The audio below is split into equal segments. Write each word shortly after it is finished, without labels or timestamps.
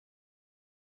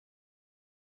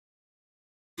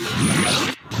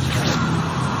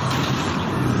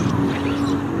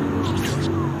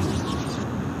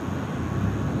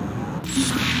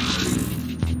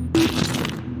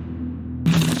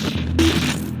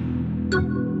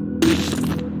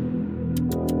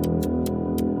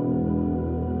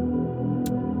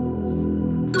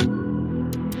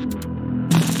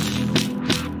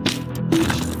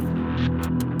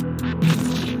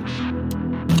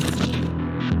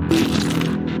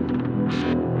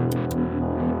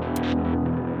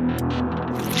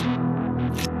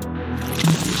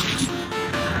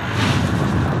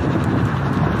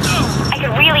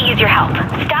Use your help.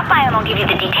 Stop by and I'll give you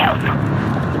the details.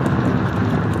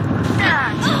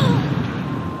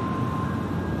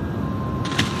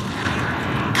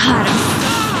 Got him.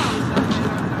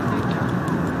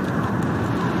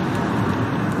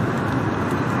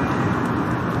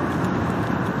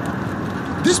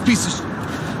 This piece of...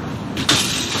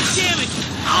 Damn it!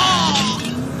 Oh!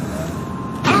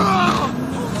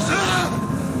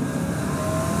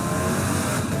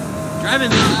 Driving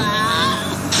me.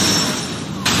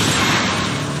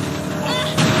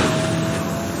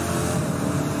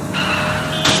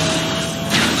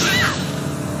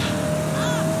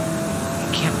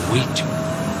 Wait.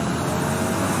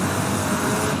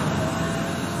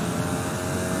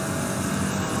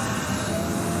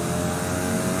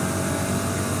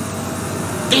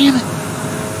 Damn it!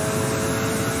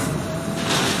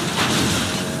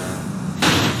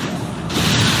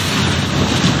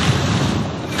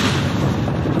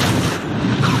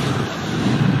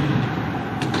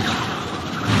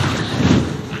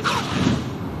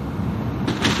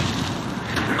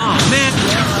 Oh man!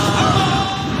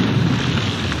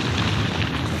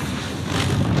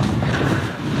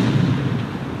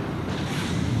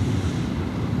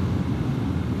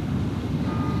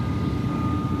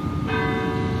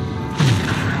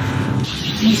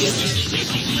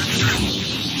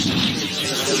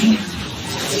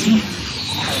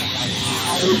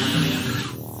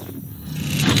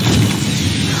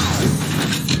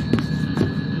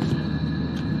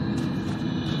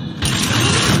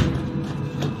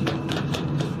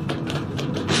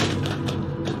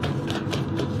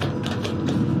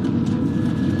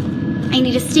 I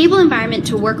need a stable environment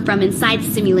to work from inside the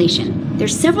simulation.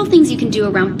 There's several things you can do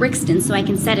around Brixton so I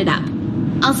can set it up.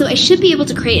 Also, I should be able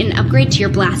to create an upgrade to your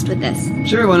blast with this.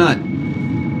 Sure, why not?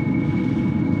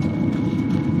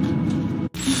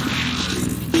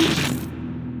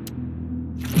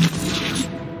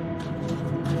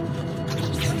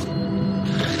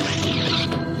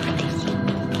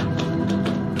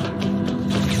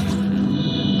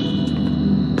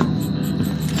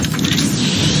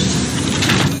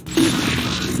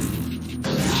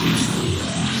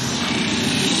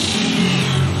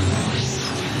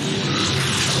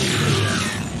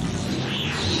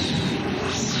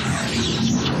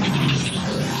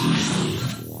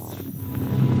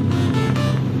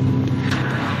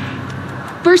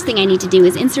 First thing I need to do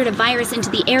is insert a virus into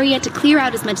the area to clear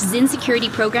out as much Zin security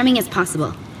programming as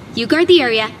possible. You guard the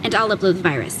area, and I'll upload the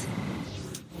virus.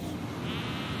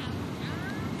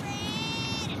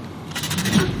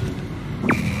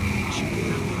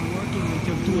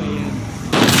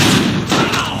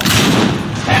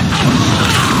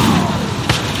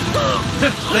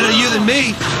 Better you than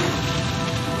me.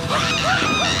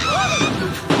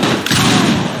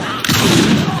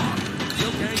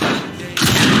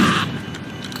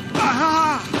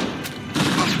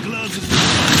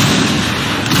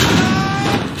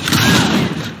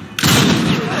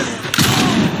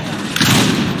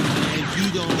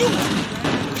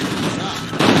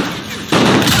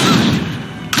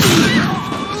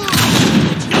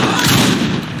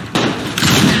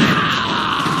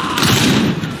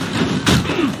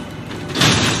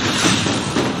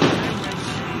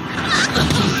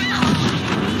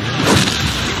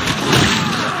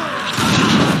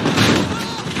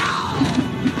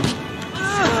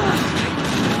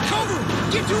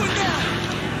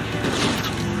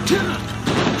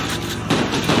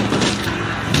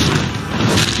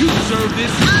 You deserve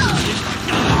this.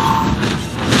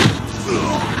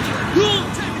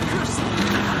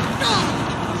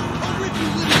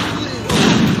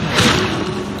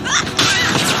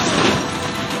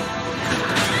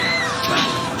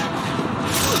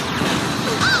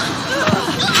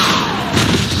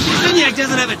 Maniac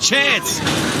doesn't have a chance.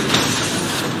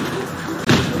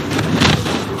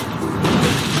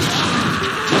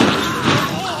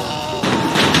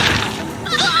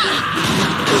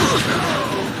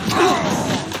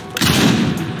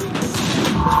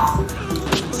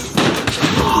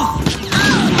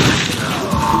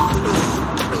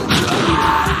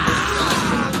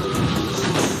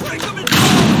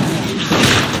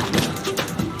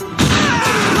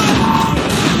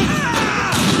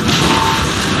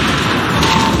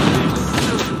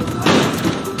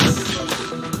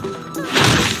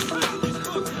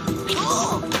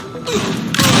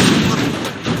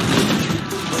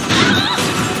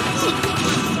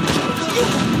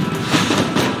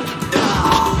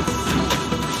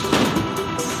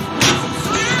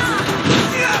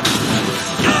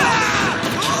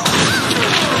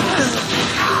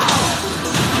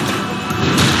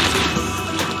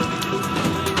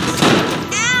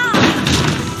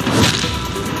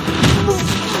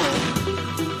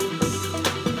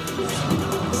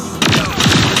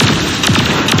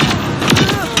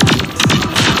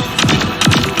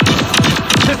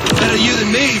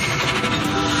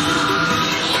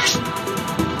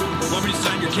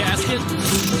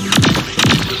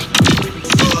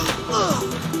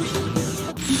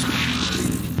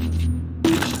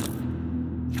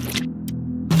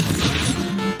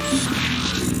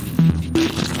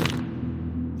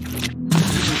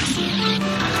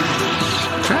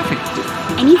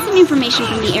 information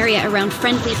from the area around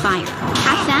friendly fire.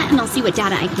 Hack that and I'll see what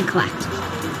data I can collect.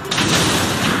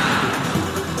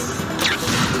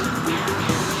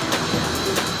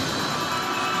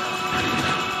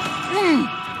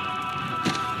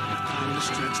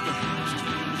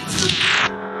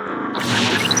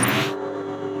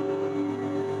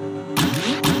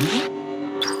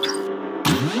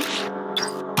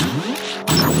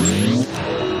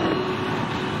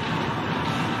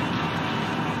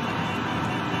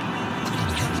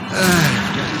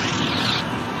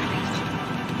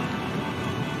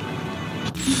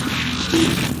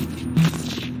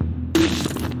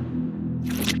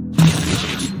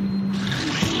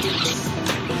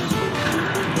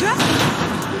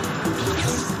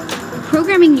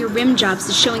 Programming your rim jobs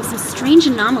is showing some strange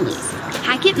anomalies.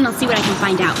 Hack it and I'll see what I can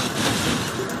find out.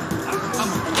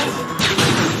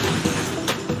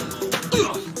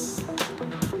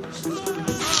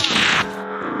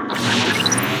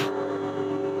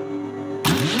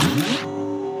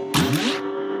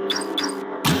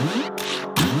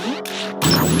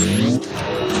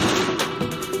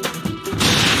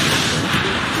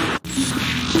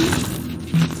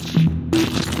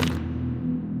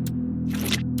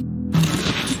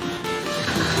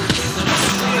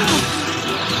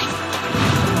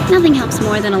 Nothing helps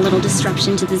more than a little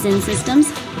disruption to the Zin systems.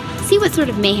 See what sort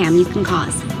of mayhem you can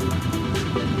cause.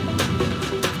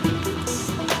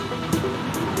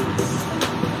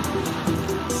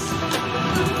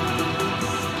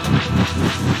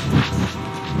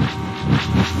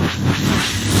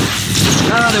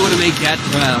 Oh, they would have made Cat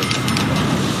proud.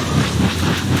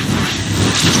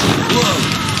 Whoa!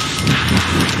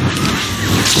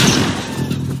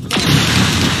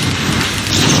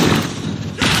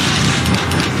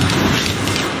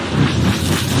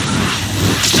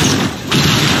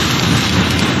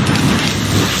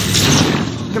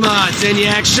 Come on,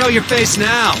 Zinyak, show your face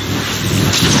now!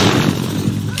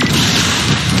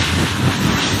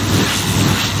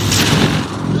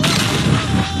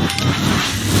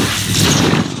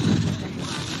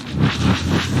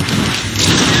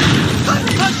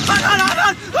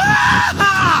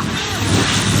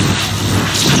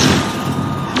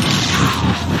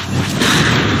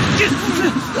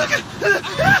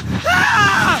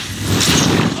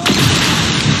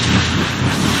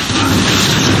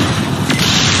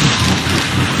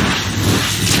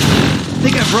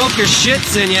 Think I broke your shit,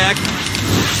 Zinyak.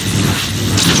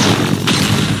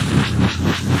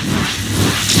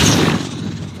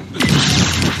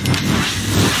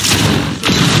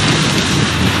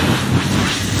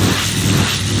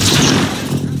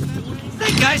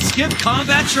 Think I skipped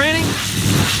combat training?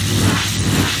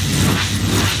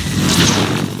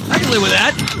 I can live with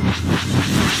that.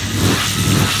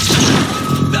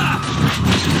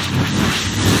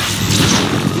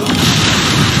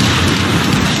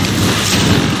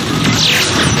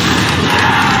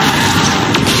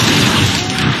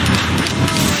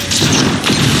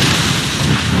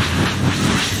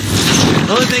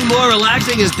 The only thing more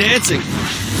relaxing is dancing.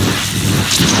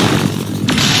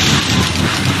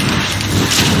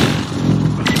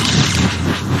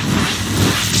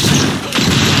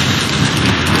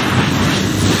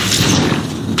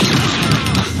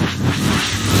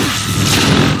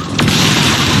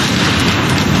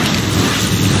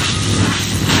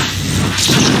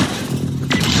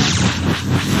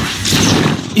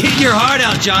 Eat your heart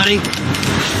out, Johnny.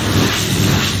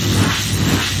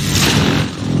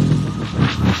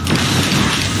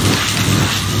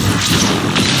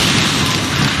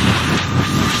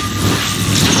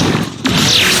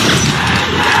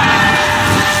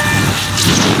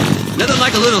 Nothing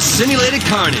like a little simulated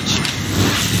carnage.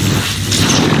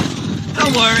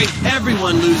 Don't worry,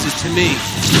 everyone loses to me.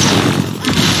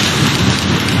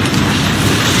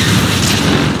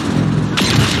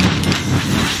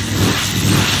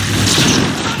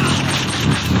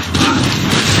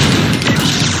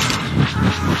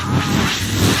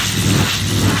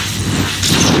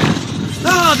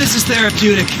 Oh, this is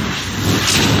therapeutic.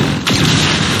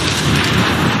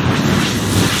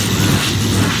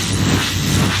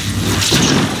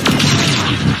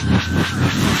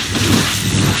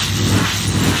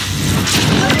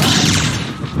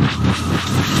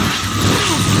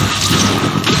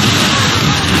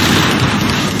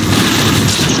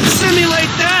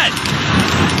 Simulate that!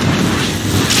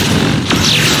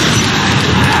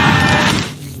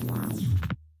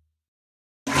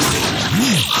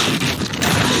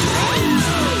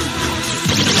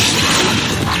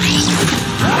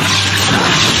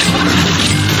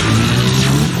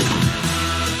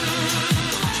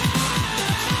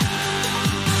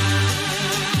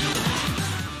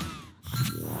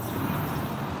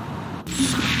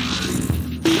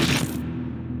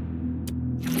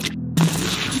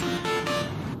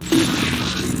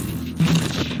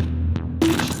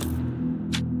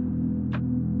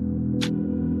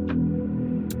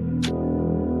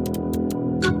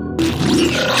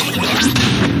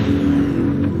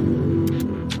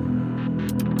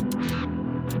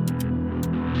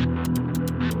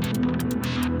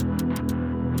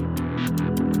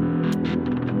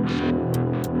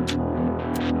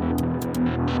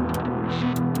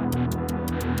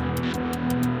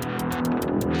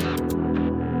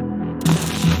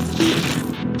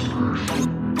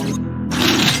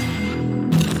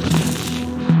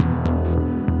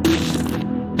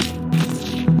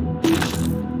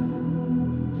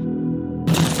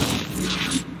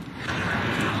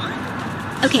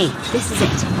 Okay, this is it.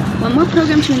 One more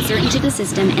program to insert into the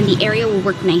system and the area will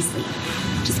work nicely.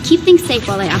 Just keep things safe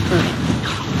while I upload it.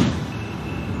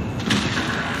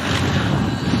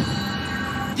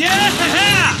 Yeah!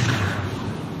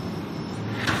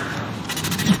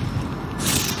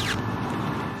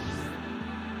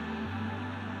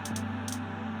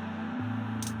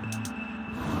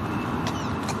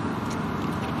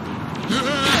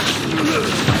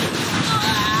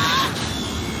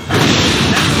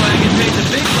 That's why I get paid the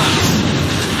big bucks.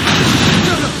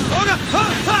 Oh no!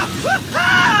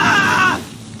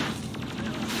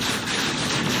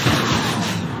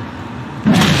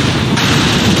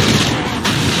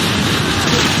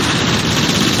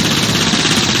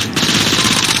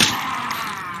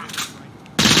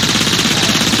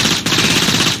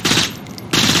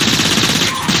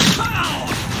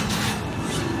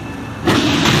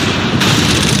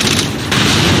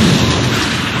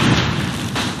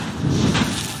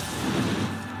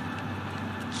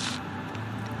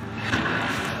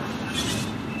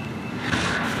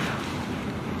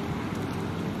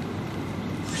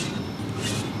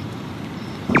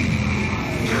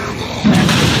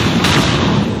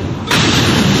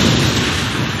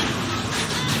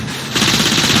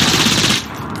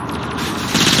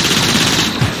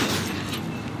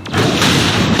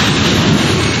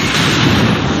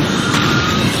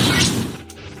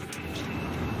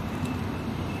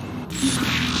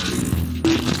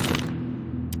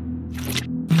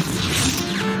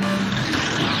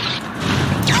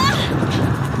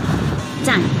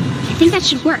 Done. I think that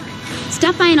should work.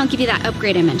 Stop by and I'll give you that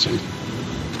upgrade I mentioned.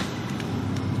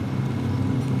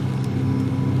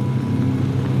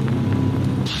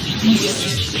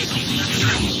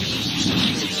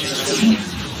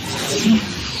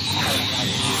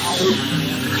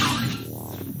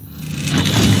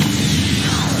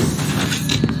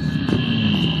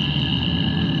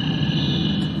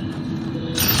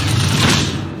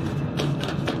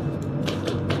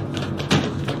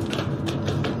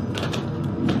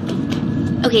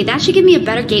 Okay, that should give me a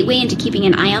better gateway into keeping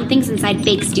an eye on things inside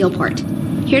fake Steelport.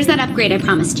 Here's that upgrade I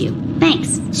promised you.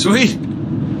 Thanks. Sweet.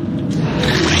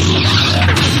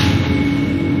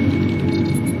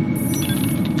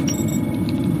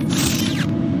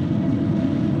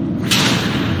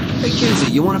 Hey,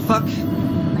 Kenzie, you wanna fuck?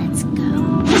 Let's go.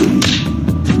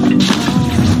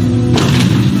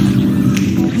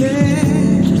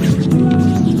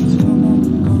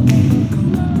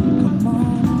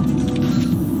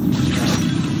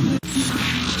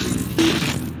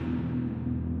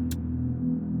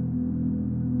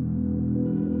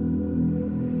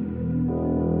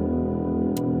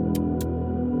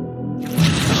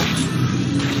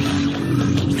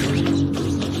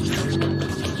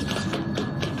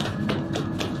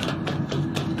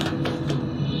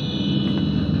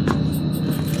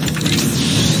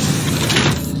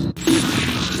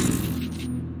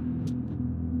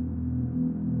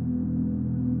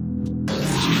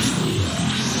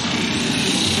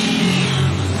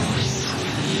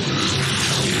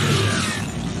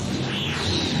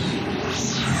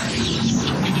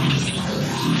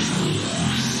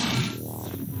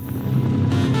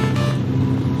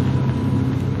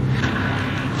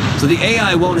 So the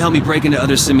AI won't help me break into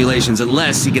other simulations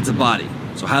unless he gets a body.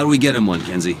 So how do we get him one,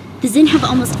 Kenzie? The Zin have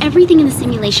almost everything in the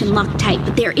simulation locked tight,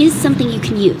 but there is something you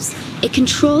can use. A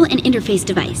control and interface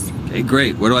device. Okay,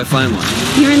 great. Where do I find one?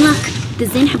 You're in luck. The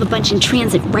Zin have a bunch in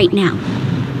transit right now.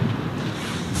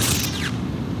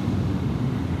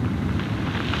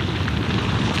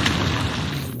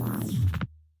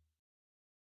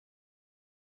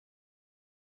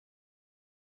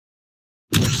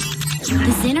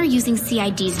 The Zin are using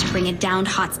CIDs to bring a downed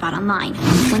hotspot online.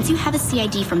 Once you have a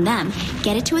CID from them,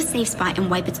 get it to a safe spot and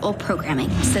wipe its old programming,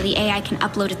 so the AI can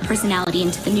upload its personality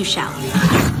into the new shell.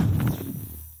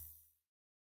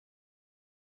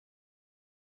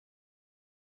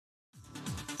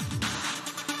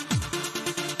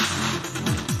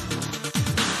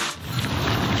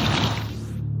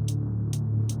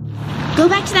 Go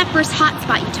back to that first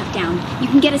hotspot you took down. You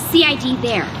can get a CID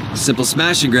there. Simple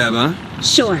smash and grab, huh?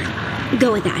 Sure.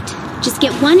 Go with that. Just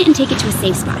get one and take it to a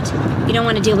safe spot. You don't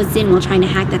want to deal with Zin while trying to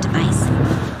hack that device.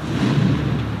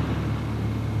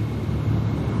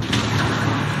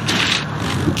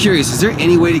 I'm curious, is there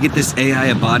any way to get this AI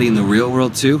a body in the real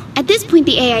world too? At this point,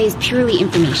 the AI is purely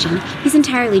information. He's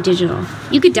entirely digital.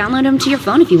 You could download him to your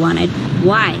phone if you wanted.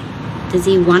 Why? Does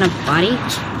he want a body?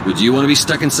 Would you want to be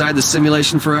stuck inside the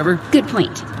simulation forever? Good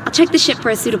point. I'll check the ship for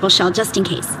a suitable shell just in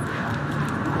case.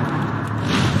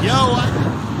 Yo,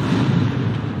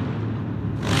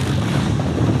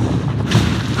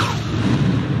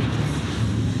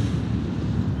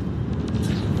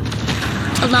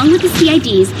 Along with the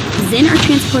CIDs, Zin are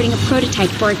transporting a prototype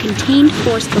for a contained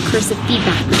force recursive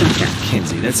feedback projector.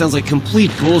 Kenzie, that sounds like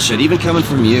complete bullshit, even coming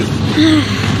from you.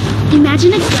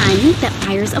 Imagine a gun that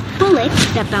fires a bullet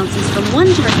that bounces from one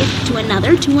target to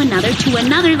another, to another, to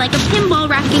another, like a pinball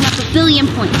racking up 1 billion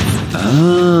points.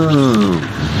 Oh.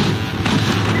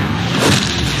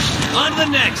 On to the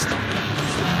next!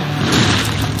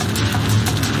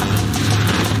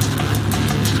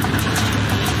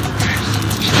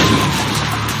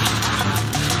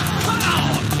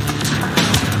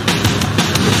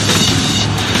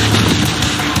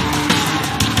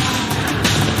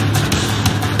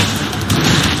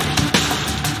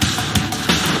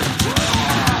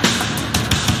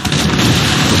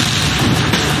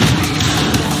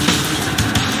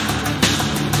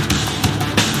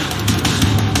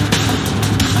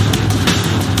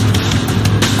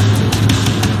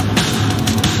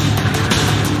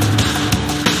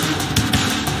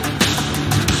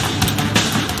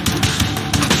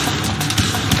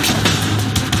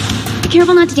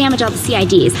 Careful not to damage all the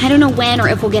CIDs. I don't know when or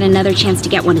if we'll get another chance to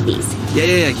get one of these.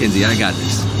 Yeah, Kenzie, I got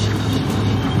this.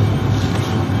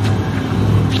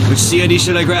 Which CID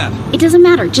should I grab? It doesn't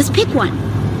matter, just pick one.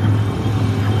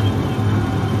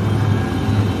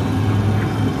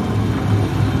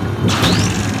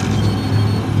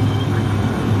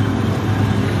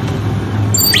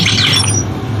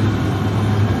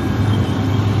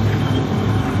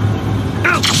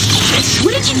 Ow!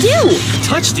 What did you do?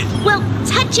 Touched it! Well,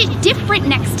 touch it different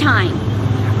next time.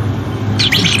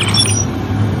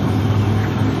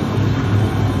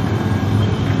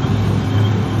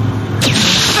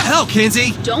 What the hell,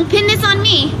 Kenzie? Don't pin this on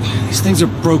me. These things are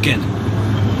broken.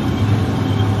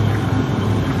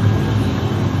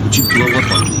 Would you blow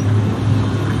up on me?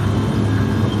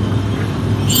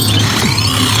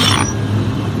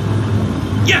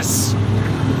 Yes!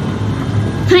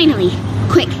 Finally.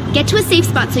 Quick, get to a safe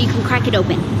spot so you can crack it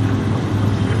open.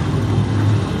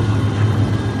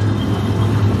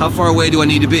 How far away do I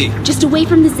need to be? Just away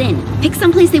from the Zin. Pick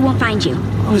someplace they won't find you.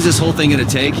 How long is this whole thing gonna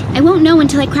take? I won't know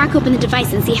until I crack open the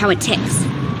device and see how it ticks.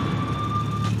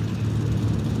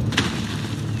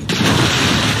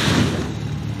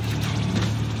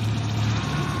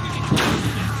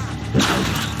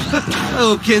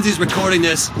 Oh, Kenzie's recording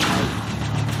this.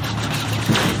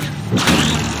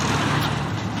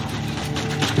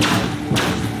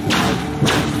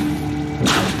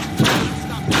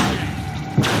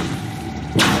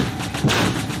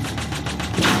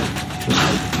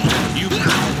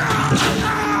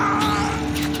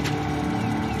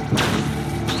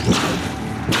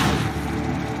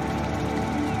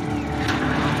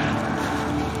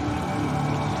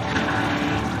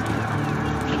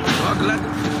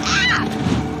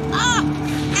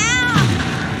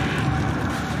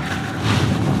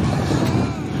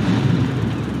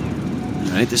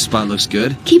 Alright, this spot looks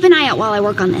good. Keep an eye out while I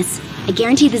work on this. I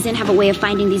guarantee the Zin have a way of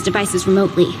finding these devices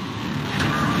remotely.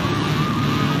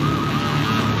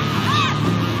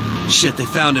 Shit, they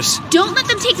found us. Don't let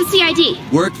them take the CID!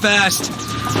 Work fast.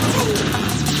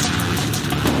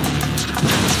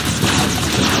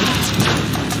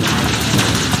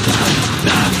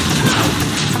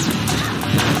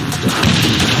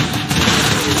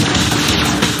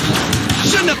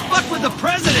 Shouldn't have fucked with the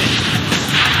president!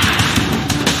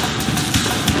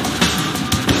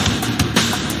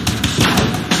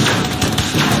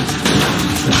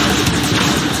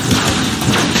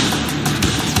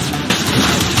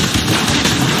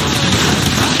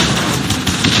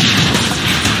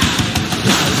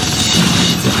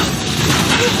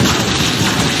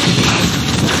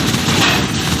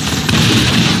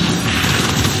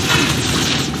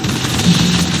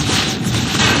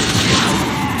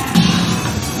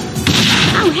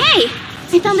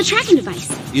 I found the tracking device.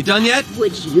 You done yet?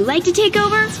 Would you like to take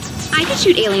over? I could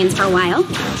shoot aliens for a while.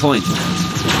 Point.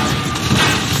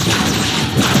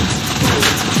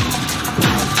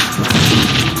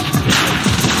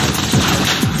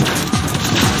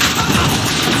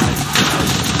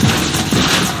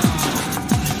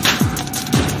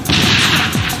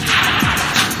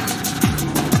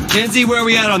 Kenzie, where are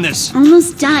we at on this?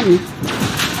 Almost done.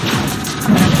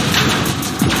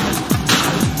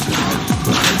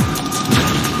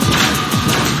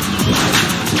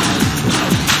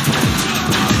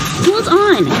 Hold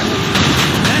on.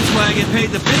 That's why I get paid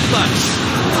the big bucks.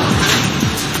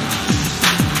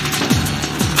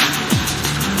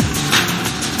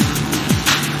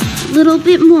 Little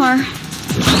bit more.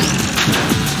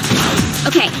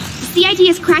 Okay, the CID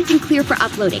is cracked and clear for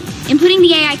uploading. Inputting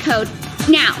the AI code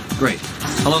now. Great.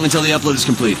 How long until the upload is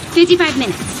complete? 55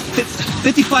 minutes.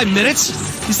 55 minutes?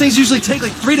 These things usually take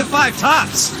like 3 to 5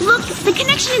 tops. Look, the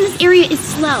connection in this area is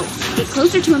slow. Get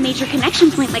closer to a major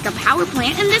connection point like a power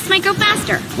plant, and this might go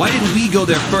faster. Why didn't we go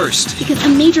there first? Because a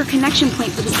major connection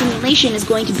point for the simulation is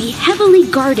going to be heavily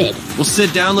guarded. Will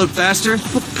Sid download faster?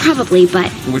 Well, probably,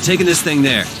 but... We're taking this thing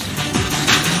there.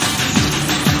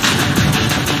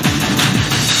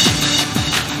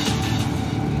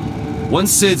 Once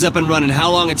Sid's up and running,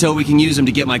 how long until we can use him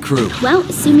to get my crew? Well,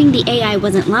 assuming the AI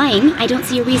wasn't lying, I don't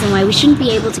see a reason why we shouldn't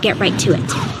be able to get right to it.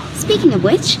 Speaking of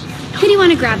which, who do you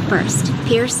want to grab first?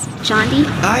 Pierce? Chandi?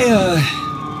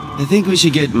 I think we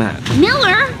should get Matt.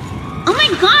 Miller? Oh my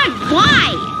god,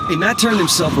 why? Hey, Matt turned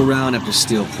himself around after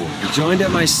Steelport. He joined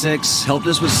MI6, helped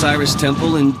us with Cyrus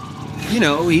Temple, and, you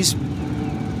know, he's...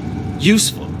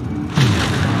 useful.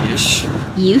 Ish.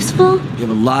 Useful? You have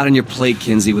a lot on your plate,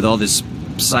 Kinsey, with all this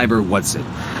cyber what's-it.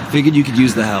 Figured you could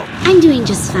use the help. I'm doing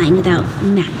just fine without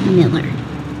Matt Miller.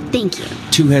 Thank you.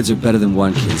 2 heads are better than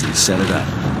 1, Kinsey. Set it up.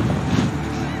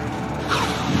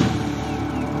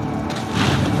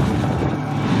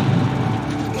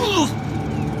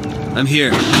 I'm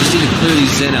here. Just need to clear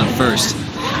these Zen out first.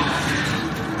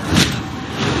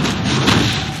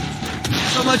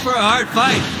 So much for a hard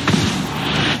fight.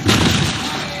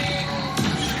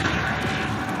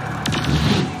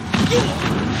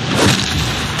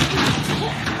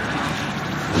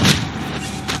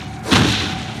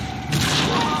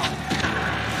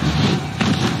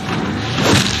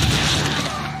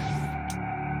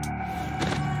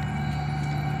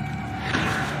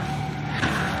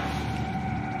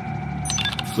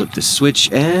 Flip the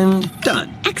switch and done.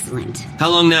 Excellent. How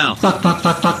long now?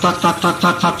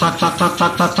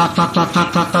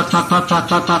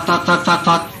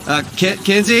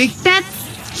 Kinsey?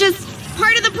 That's just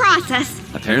part of the process.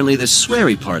 Apparently the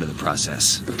sweary part of the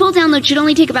process. The full download should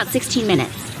only take about 16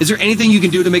 minutes. Is there anything you can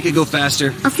do to make it go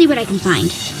faster? I'll see what I can find.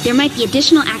 There might be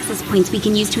additional access points we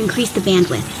can use to increase the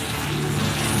bandwidth.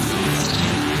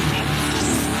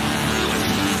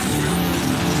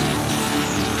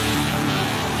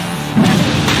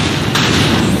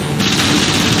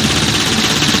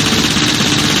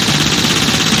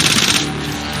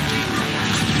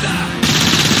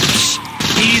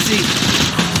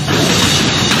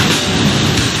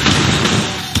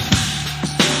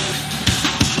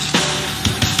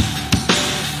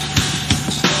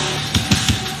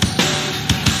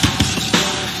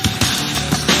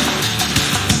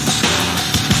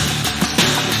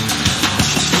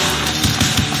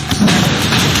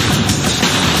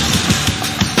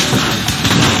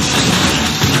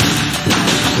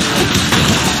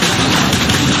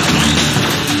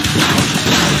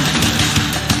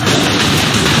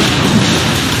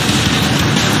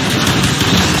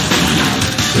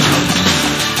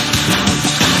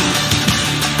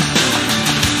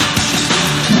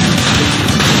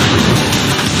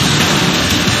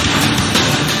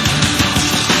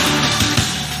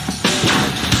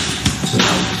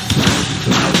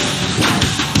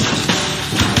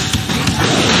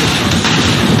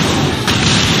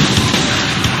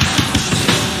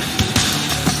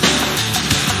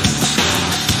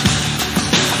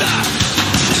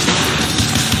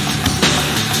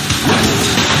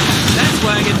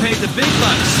 The big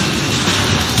bucks.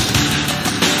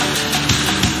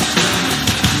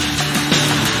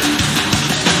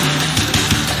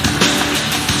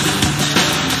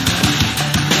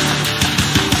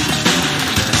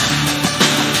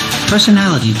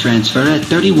 Personality transfer at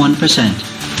 31%.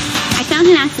 I found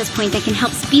an access point that can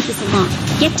help speed this along.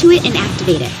 Get to it and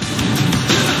activate it.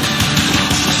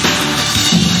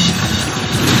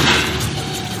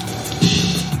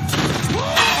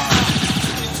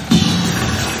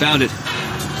 Found it.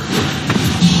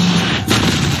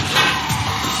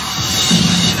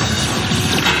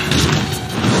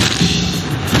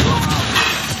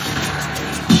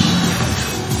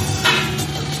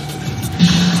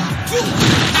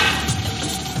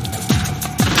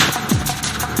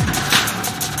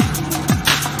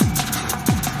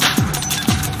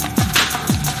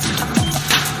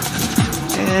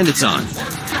 And it's on.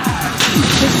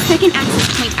 There's a second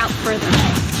access point out further.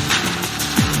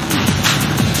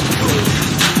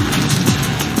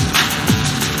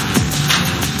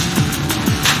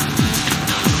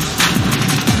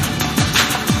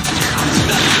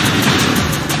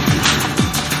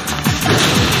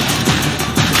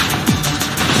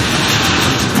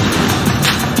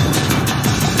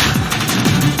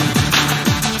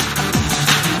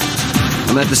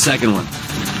 I'm at the second one.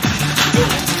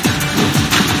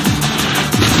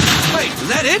 Wait, is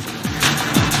that it?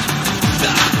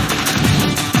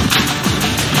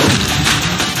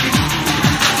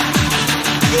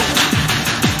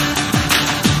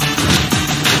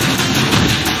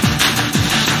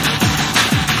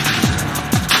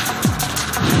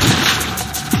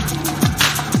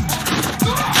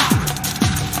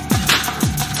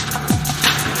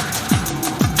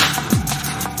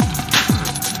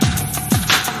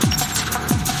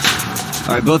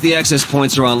 Alright, both the access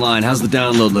points are online. How's the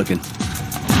download looking?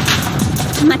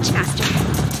 Much faster.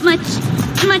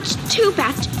 Much too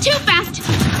fast. Too fast!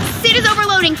 Sid is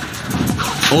overloading.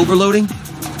 Overloading?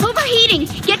 Overheating.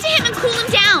 Get to him and cool him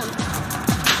down.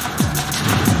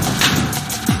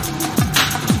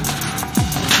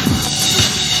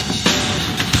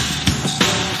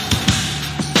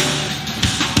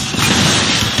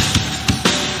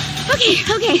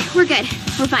 Okay, we're good.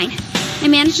 We're fine. I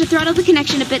managed to throttle the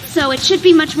connection a bit, so it should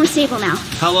be much more stable now.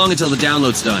 How long until the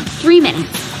download's done? 3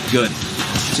 minutes. Good.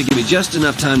 So give me just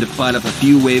enough time to fight up a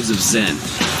few waves of Zen.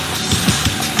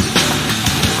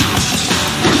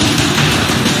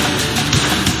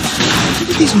 Where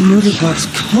did these murder bots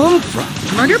come from?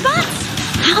 Murder bots?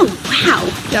 Oh, wow.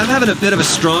 Yeah, I'm having a bit of a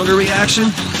stronger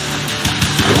reaction.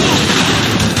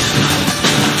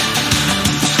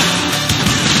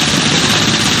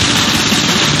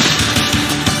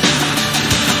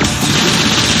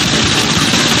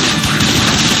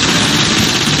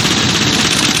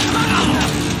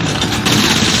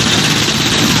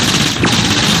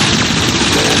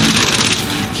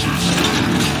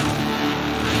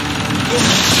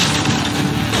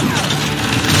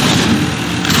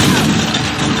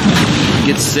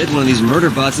 Sid one of these murder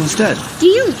bots instead. Do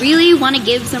you really want to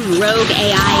give some rogue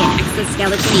AI an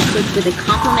exoskeleton equipped with a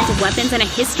complement of weapons and a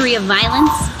history of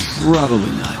violence?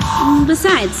 Probably not.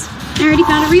 Besides, I already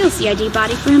found a real CID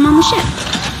body for him on the ship.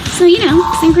 So, you know,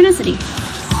 synchronicity.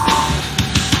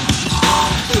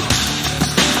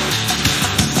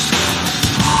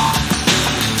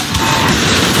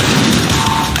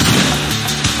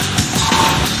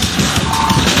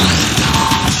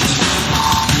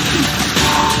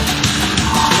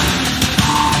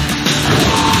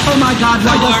 Oh my god,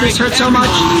 why does this hurt so much?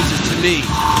 Everyone loses to me.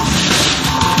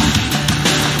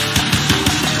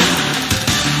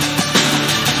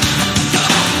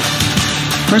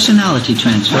 Personality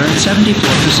transfer at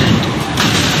 74%.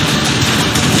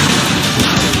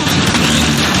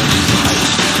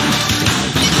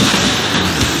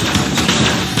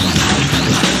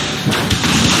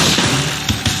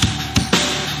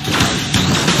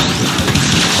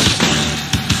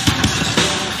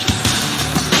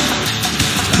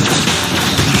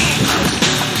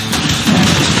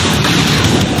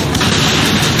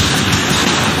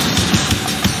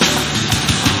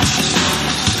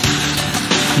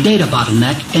 Data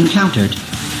bottleneck encountered.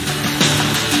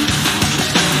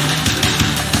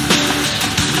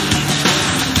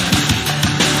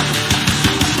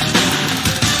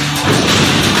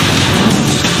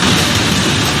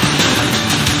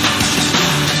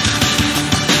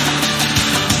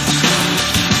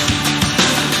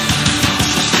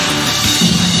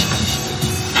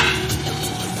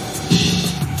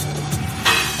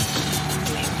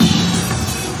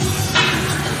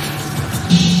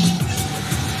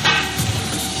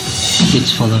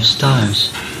 It's full of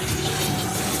stars.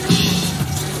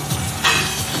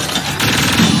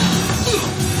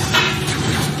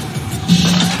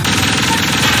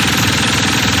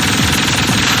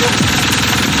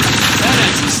 That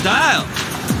adds some style.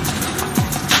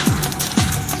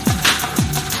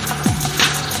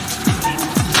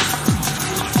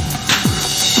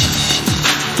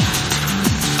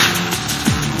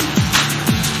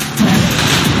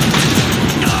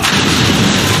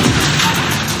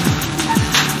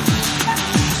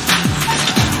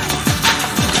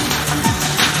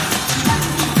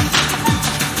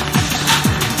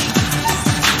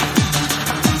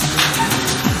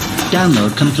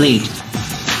 Download complete.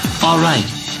 Alright,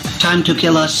 time to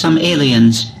kill us some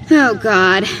aliens. Oh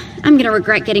god, I'm gonna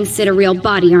regret getting Sid a real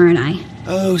body, aren't I?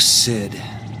 Oh, Sid.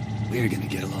 We're gonna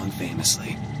get along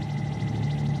famously.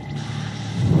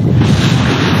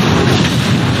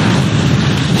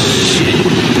 Shit,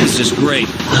 this is great.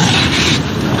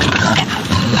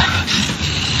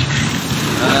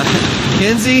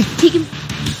 Kenzie? Take him.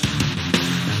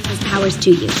 His powers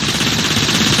to you.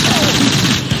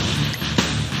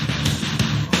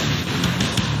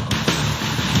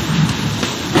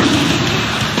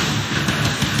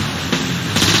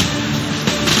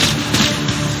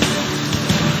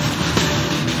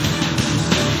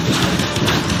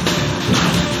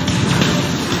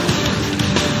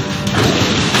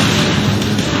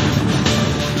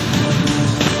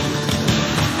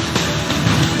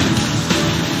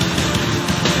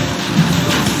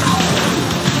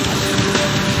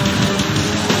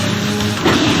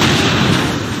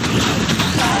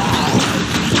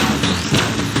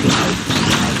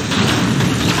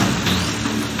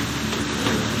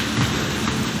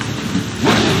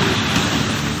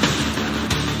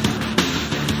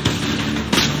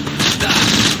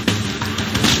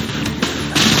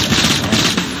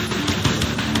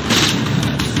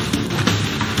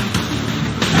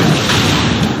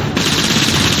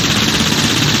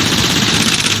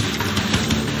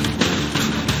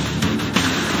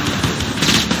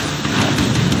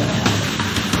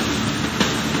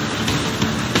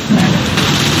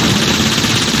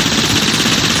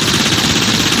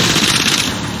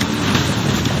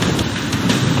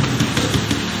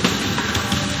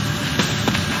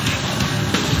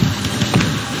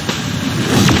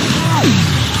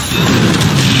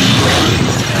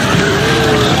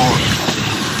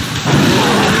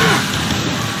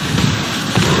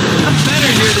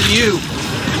 than you.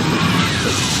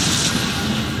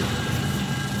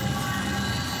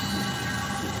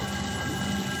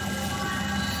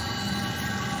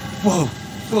 Whoa.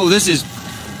 Whoa, this is...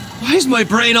 Why is my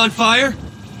brain on fire?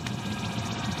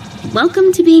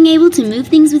 Welcome to being able to move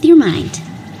things with your mind.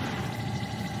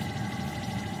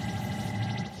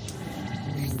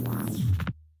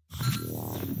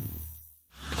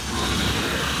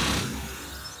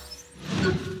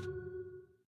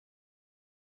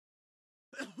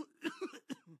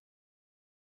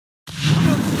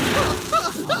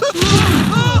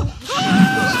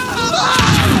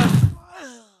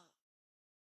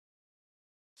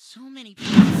 So many.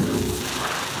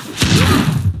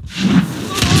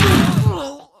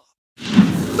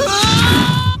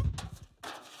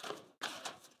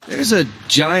 There's a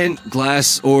giant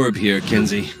glass orb here,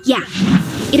 Kinsey. Yeah,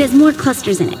 it has more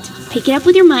clusters in it. Pick it up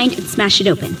with your mind and smash it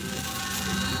open.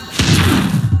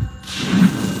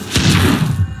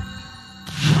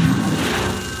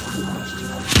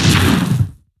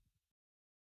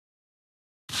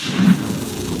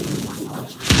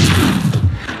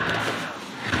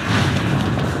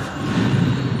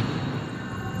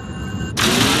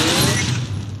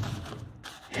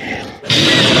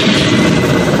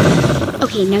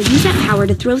 Okay, now use that power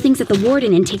to throw things at the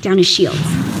warden and take down his shields.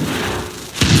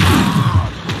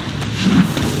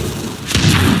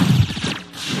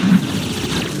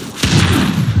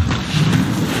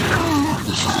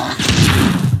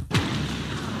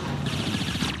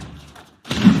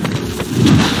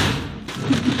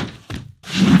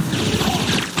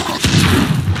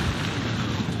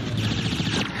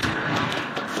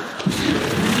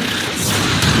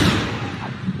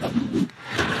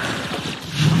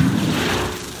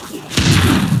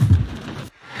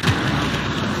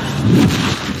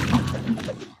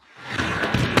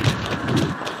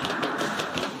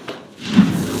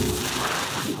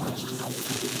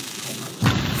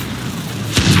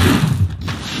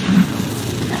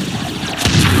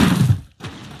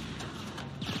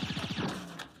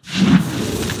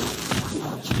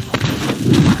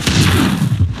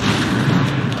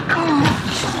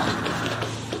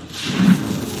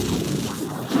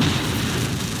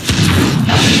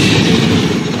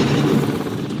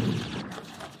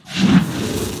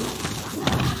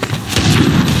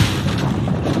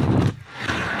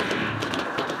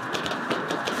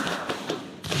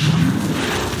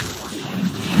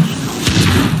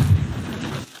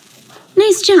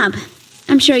 Nice job.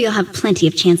 I'm sure you'll have plenty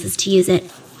of chances to use it.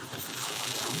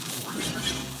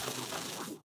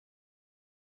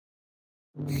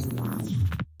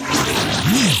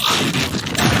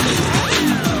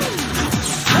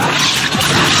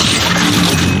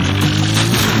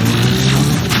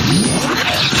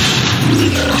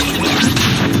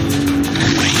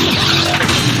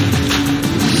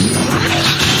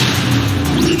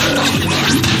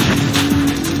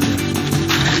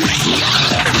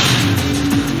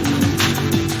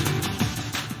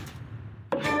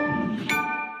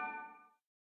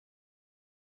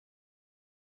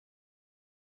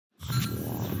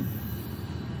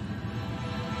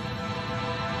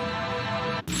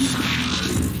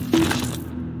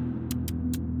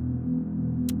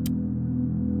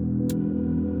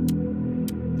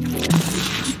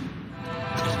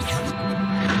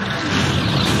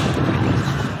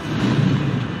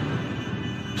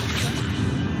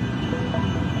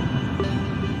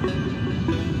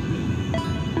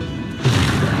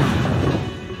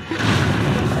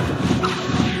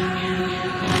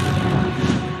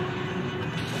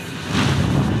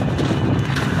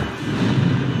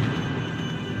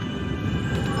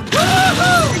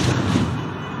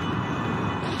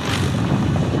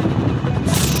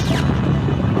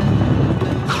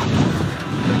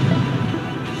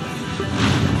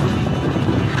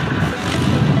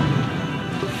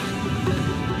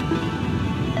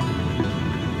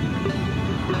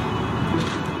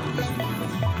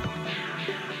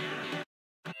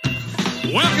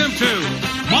 Welcome to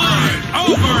Mind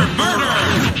Over Murder!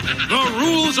 The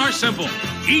rules are simple.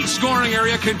 Each scoring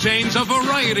area contains a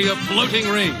variety of floating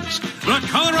rings. The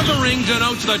color of the ring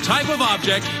denotes the type of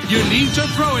object you need to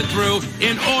throw it through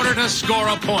in order to score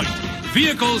a point.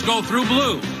 Vehicles go through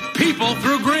blue, people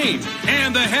through green,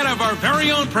 and the head of our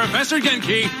very own Professor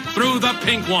Genki through the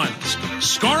pink ones.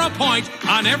 Score a point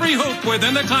on every hoop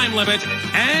within the time limit,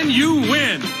 and you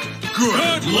win.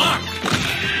 Good luck!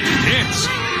 It's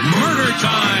Murder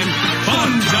Time,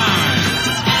 Fun Time!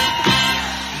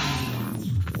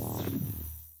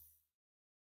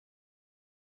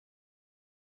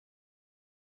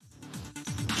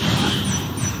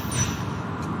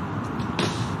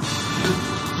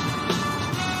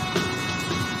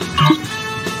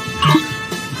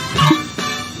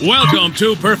 Welcome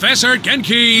to Professor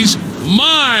Genki's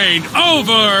Mind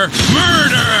Over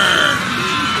Murder!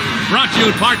 Brought to you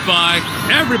in part by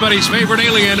everybody's favorite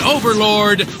alien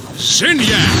overlord,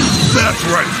 Zinyak. That's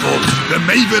right, folks. The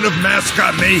Maven of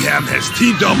Mascot Mayhem has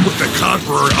teamed up with the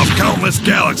Conqueror of Countless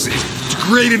Galaxies to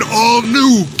create an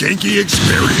all-new Genki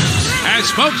experience.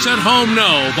 As folks at home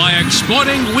know, by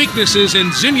exploiting weaknesses in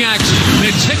Zinyak's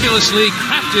meticulously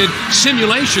crafted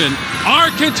simulation, our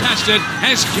contestant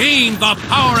has gained the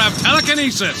power of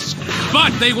telekinesis.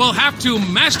 But they will have to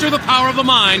master the power of the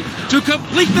mind to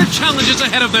complete the challenges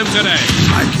ahead of them today.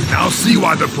 I can now see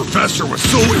why the Professor was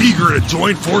so eager to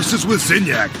join forces with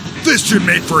Zinyak. This should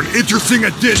make for an interesting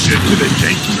addition to the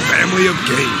Genki family of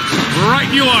games. Right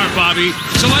you are, Bobby.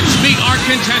 So let's meet our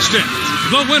contestant,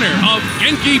 the winner of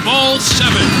Genki Bowl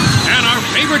 7, and our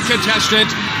favorite contestant,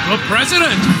 the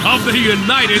President of the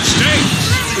United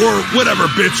States. Or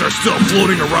whatever bits are still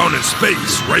floating around in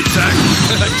space, right, Zach?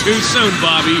 Too soon,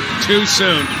 Bobby. Too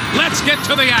soon. Let's get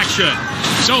to the action.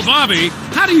 So, Bobby,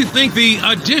 how do you think the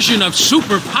addition of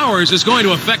superpowers is going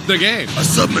to affect the game? A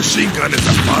submachine gun is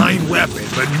a fine weapon,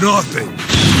 but nothing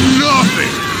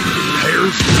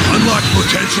compares to the unlocked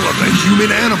potential of the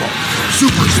human animal.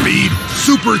 Super speed,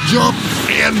 super jump,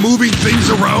 and moving things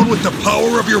around with the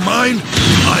power of your mind.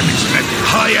 I'm expecting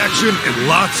high action and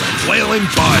lots of flailing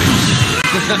bodies.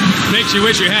 Makes you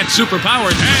wish you had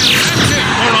superpowers. And that's it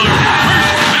for our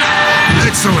first match.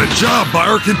 Excellent job by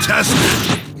our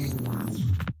contestant.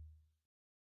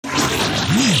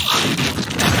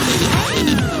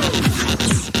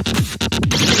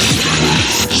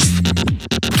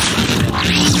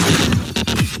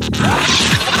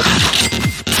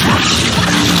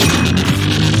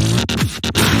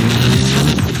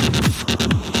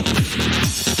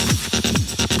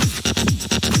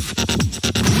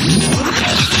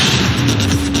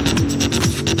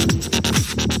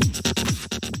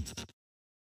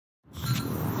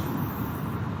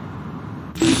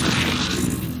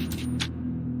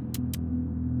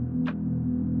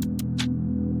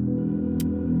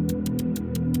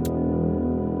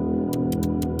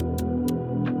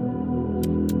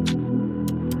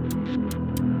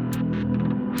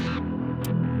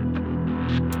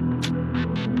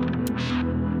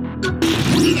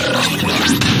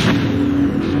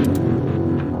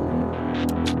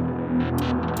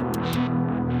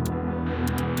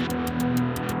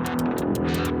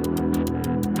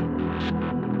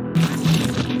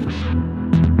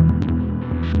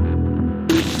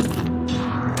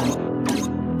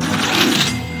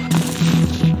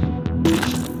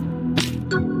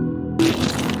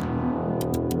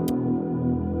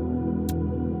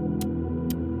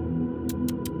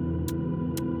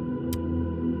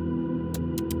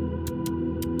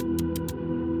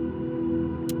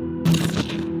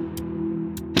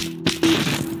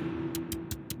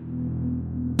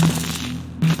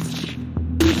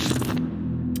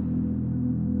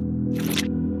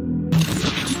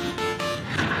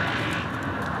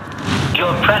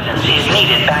 Your presence is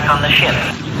needed back on the ship.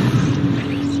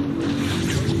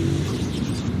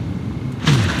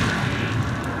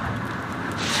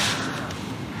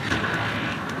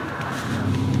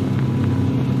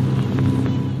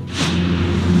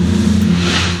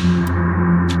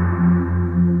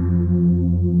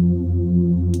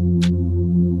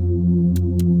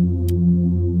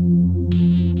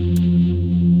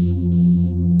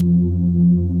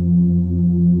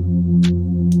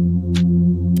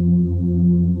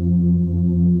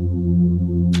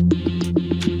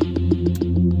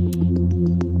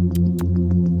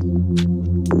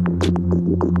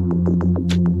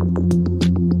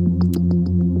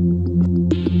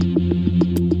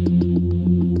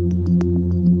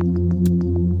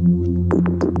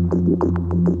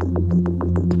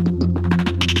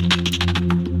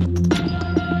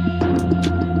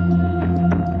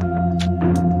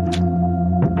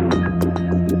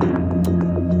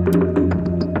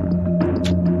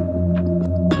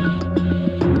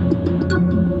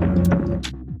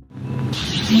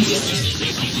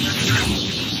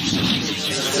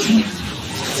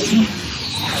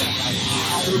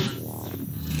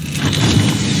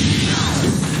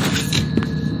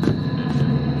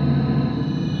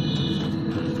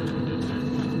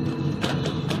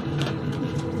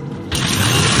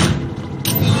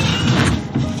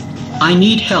 I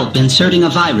need help inserting a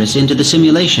virus into the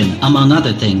simulation, among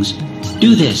other things.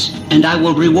 Do this, and I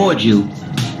will reward you.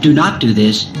 Do not do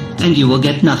this, and you will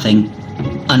get nothing.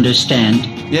 Understand?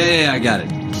 Yeah, I got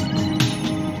it.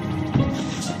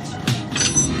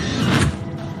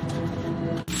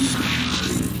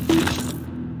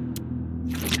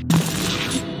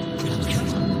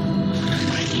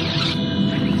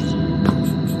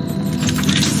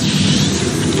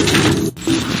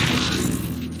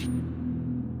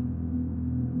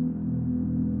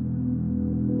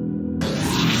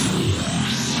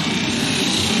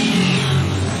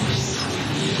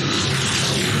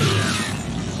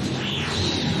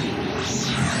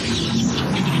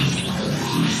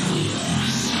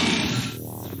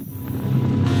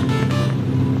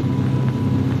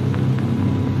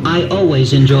 will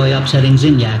always enjoy upsetting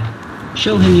Zinyak.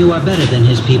 Show him you are better than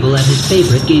his people at his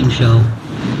favorite game show.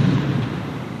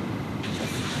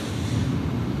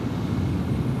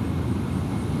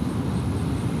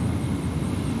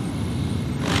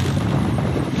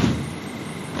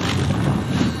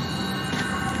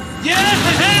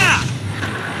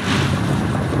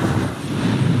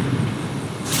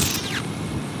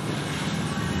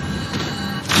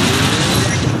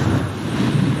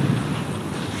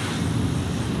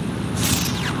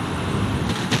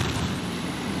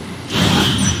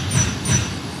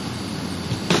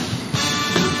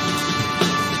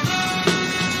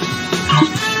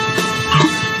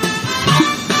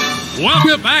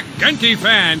 Welcome back, Genki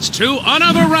fans, to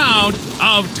another round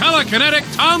of telekinetic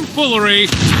tomfoolery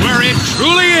where it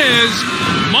truly is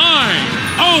mind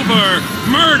over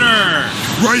murder.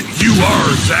 Right you are,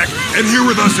 Zach. And here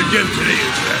with us again today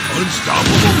is that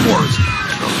unstoppable force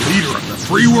and the leader of the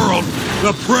free world,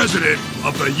 the President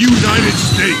of the United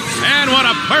States. And what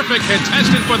a perfect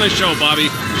contestant for the show, Bobby.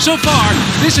 So far,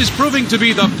 this is proving to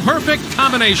be the perfect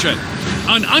combination.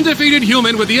 An undefeated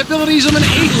human with the abilities of an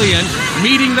alien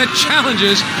meeting the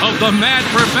challenges of the mad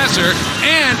professor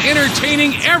and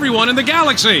entertaining everyone in the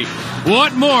galaxy.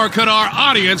 What more could our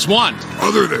audience want?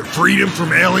 Other than freedom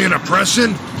from alien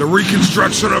oppression, the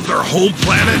reconstruction of their home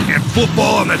planet, and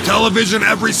football on the television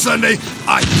every Sunday,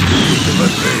 I can't think of a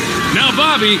thing. Now,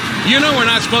 Bobby, you know we're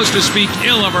not supposed to speak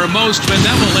ill of our most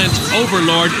benevolent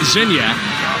overlord, Zinyak.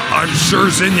 I'm sure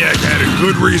Zinyak had a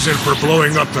good reason for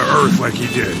blowing up the Earth like he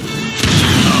did.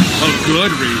 A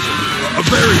good reason. A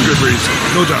very good reason,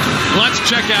 no doubt. Let's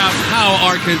check out how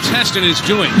our contestant is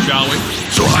doing, shall we?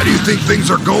 So how do you think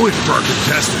things are going for our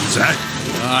contestant, Zach?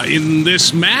 In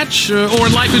this match, or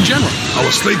life in general? I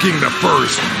was thinking the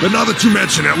first, but now that you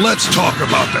mention it, let's talk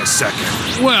about the second.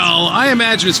 Well, I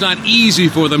imagine it's not easy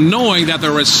for them knowing that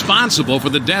they're responsible for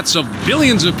the deaths of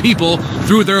billions of people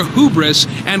through their hubris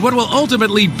and what will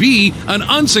ultimately be an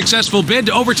unsuccessful bid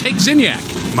to overtake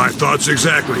Zinyak. My thoughts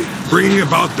exactly. Bringing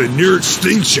about the near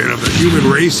extinction of the human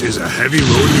race is a heavy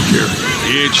load to carry.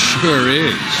 It sure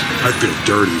is. I feel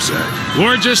dirty, Zach.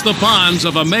 We're just the pawns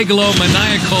of a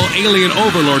megalomaniacal alien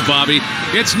overlord, Bobby.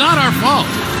 It's not our fault.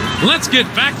 Let's get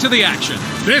back to the action.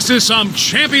 This is some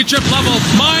championship-level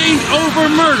mind over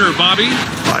murder, Bobby.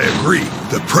 I agree.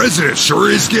 The President sure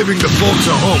is giving the folks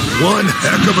at home one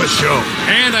heck of a show.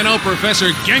 And I know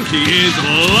Professor Genki is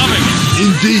loving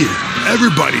it. Indeed.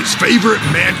 Everybody's favorite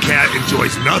man cat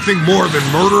enjoys nothing more than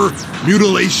murder,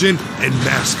 mutilation, and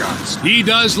mascots. He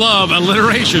does love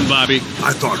alliteration, Bobby.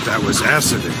 I thought that was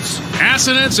assonance.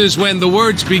 Assonance is when the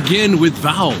words begin with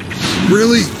vowels.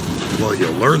 Really? Well, you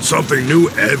learn something new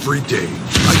every day.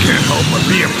 I can't help but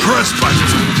be impressed by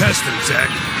this contestant, Zach.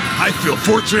 I feel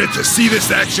fortunate to see this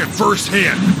action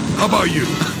firsthand. How about you?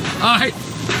 I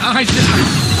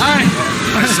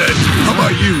said, how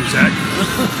about you, Zach?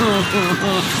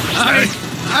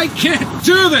 I can't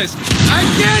do this! I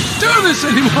can't do this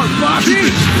anymore, Bobby! Keep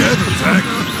it together, Zach.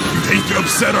 You'd hate to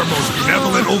upset our most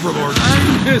benevolent overlord.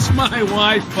 I miss my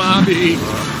wife, Bobby. So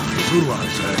do I,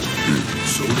 Zach.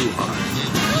 So do I.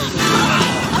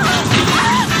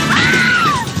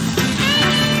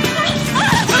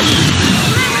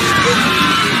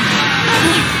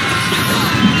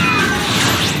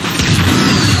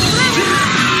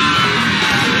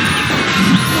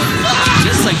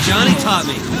 Just like Johnny taught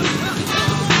me.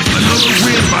 Another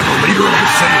win by the leader of the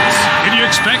Saints. Can you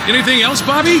expect anything else,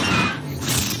 Bobby?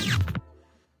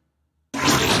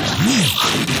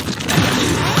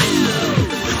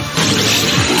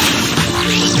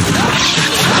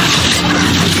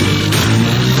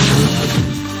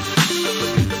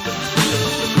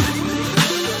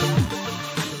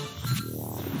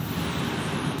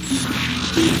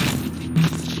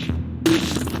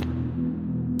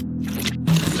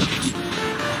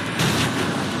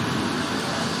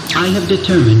 I have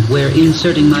determined where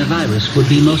inserting my virus would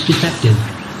be most effective.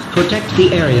 Protect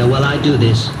the area while I do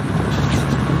this.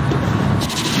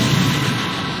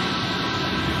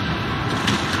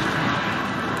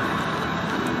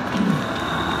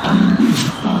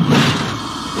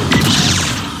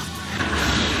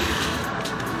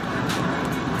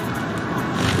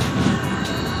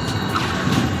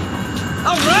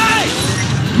 All right!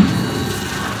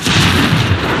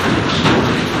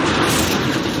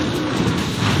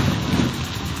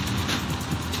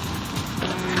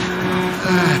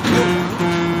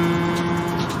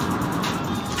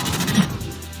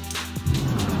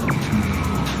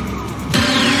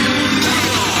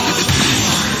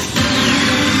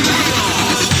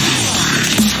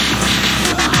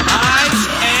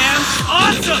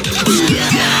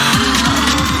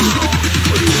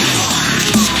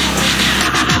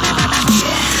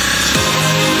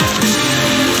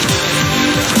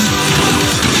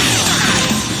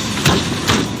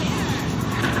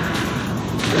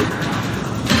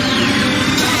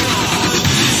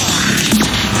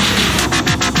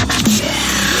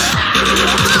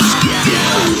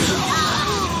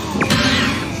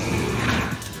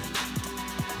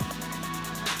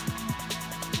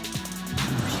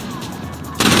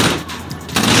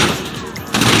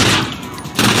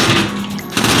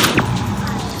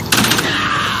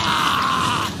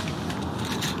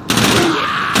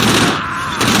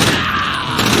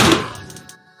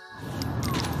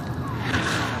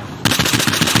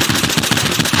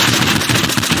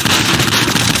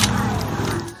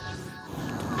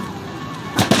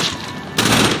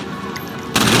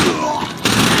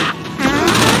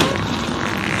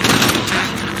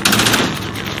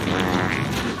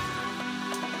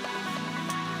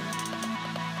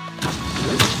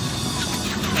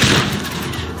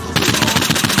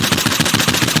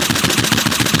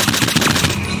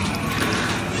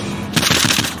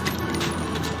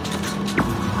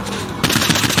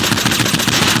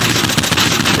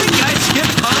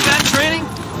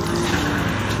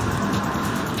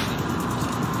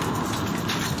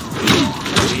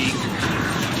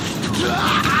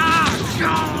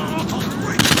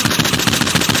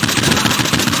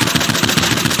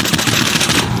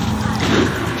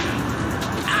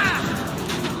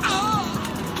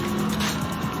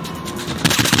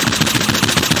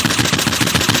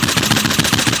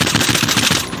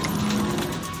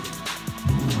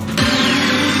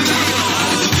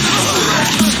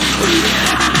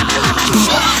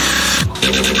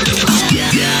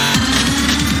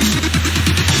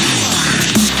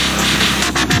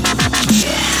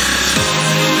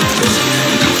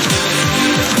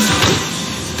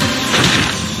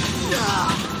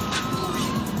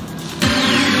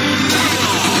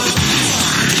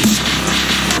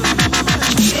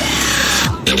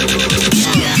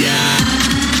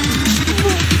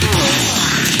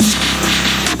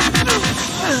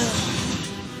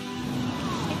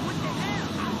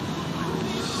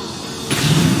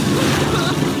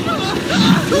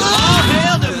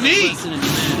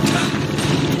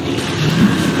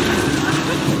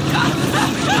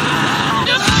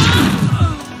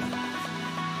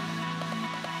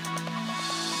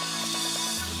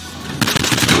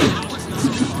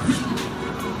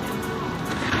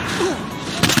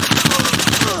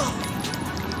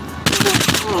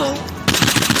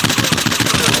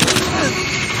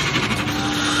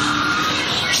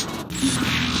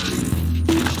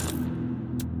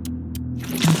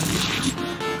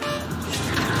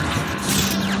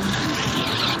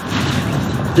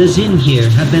 The Zin here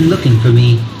have been looking for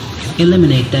me.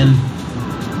 Eliminate them.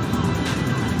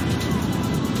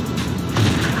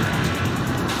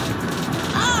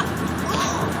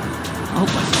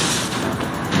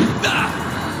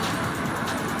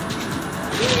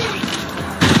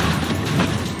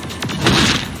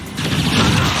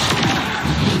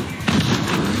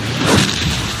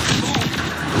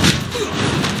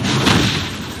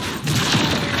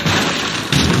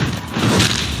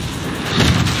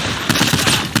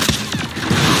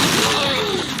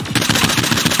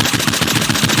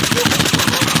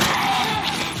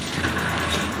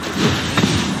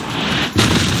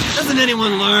 Doesn't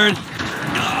anyone learn?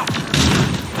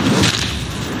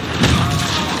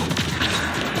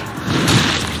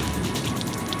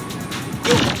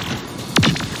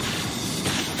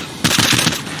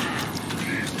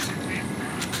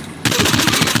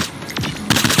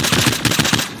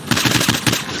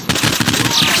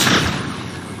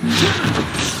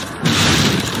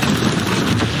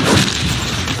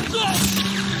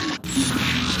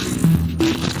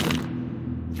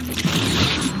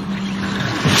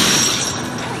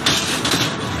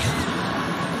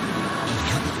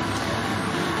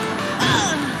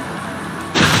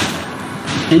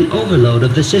 An overload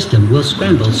of the system will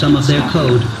scramble some of their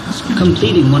code.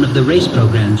 Completing one of the race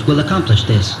programs will accomplish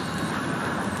this.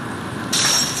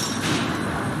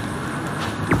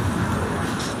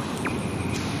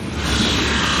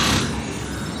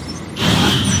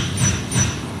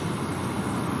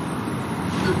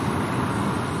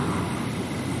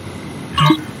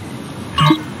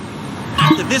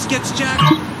 After this gets jacked,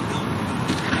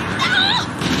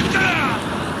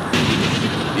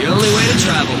 The only way to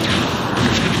travel.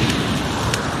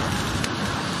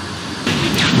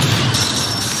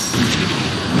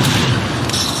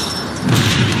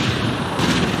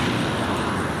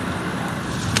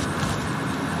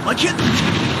 I can't.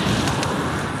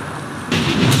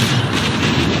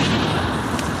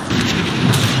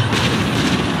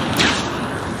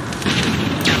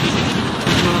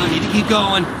 Come on, need to keep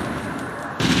going.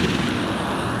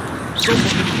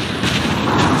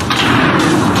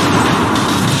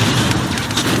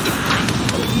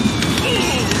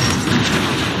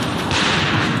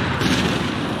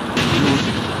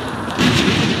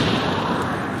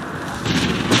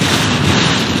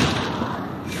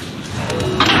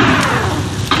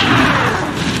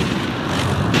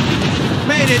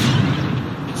 Made it!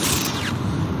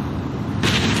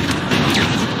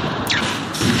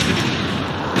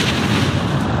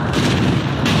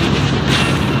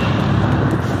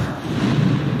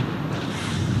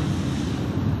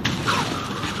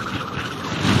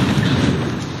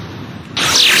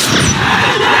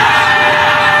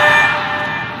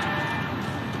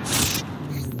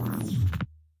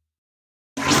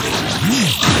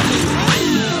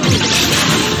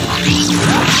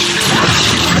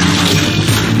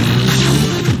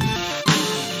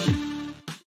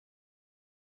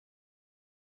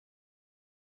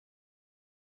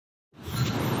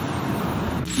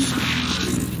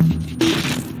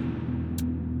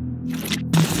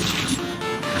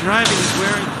 Driving is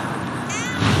wearing.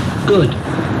 Good.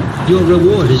 Your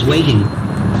reward is waiting.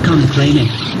 Come claim it.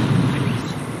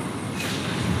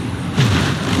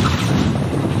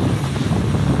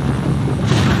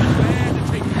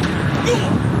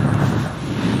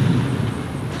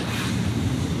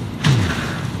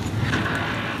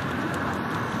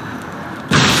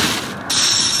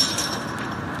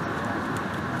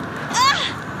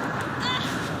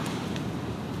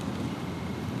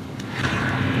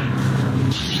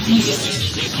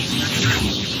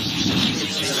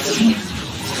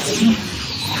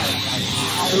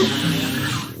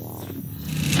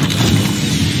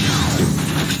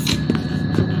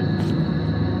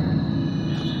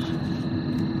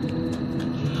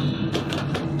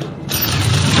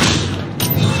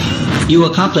 You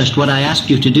accomplished what I asked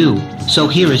you to do, so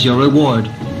here is your reward.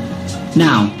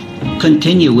 Now,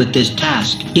 continue with this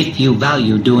task if you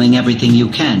value doing everything you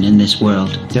can in this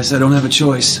world. Guess I don't have a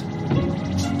choice.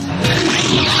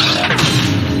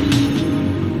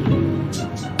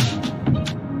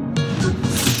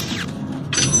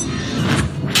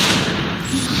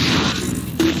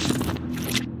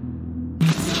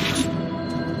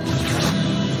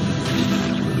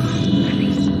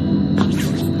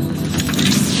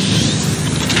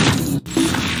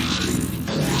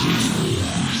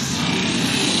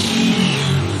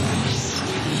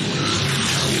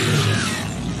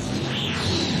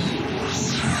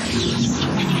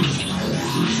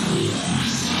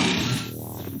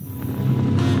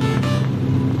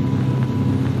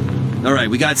 Alright,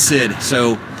 we got Sid,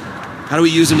 so how do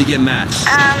we use him to get Matt?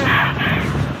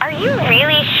 Are you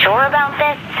really sure about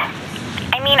this?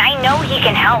 I mean, he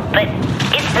can help, but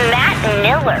it's Matt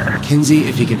Miller. Kinsey,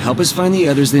 if he can help us find the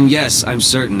others, then yes, I'm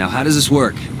certain. Now, how does this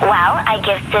work? Well, I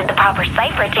give Sid the proper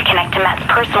cipher to connect to Matt's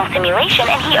personal simulation,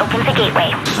 and he opens the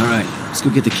gateway. All right, let's go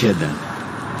get the kid then.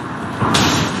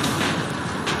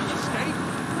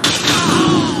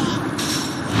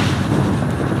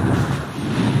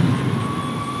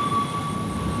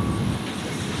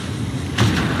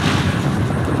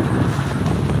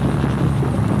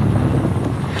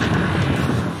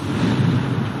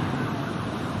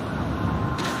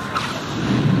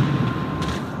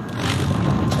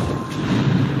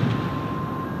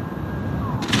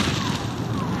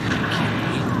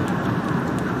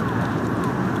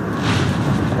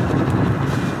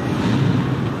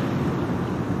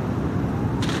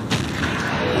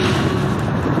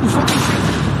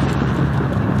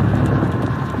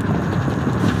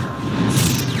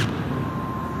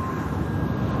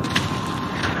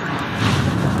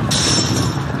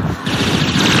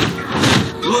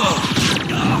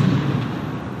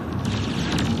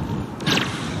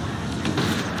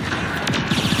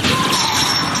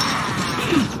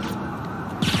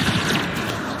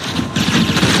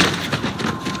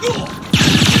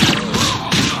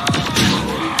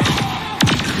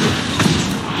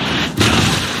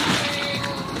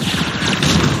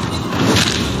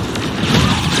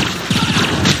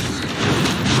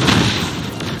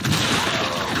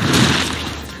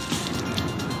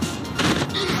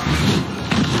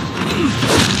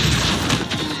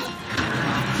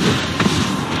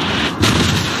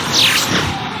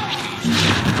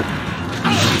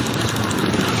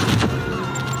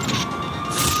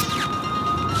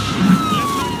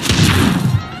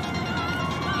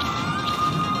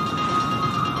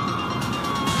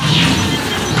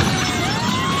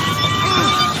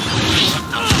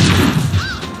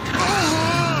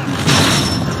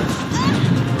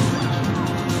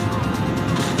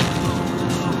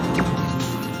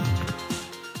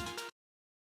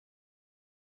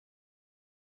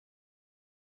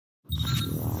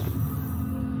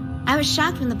 I was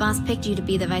shocked when the boss picked you to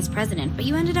be the vice president, but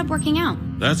you ended up working out.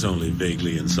 That's only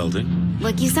vaguely insulting.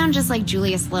 Look, you sound just like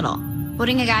Julius Little.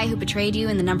 Putting a guy who betrayed you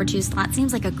in the number 2 slot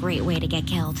seems like a great way to get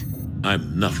killed.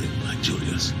 I'm nothing like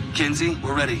Julius. Kinsey,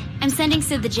 we're ready. I'm sending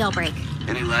Sid the jailbreak.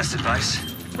 Any last advice?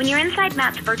 When you're inside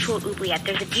Matt's virtual oubliette,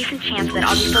 there's a decent chance that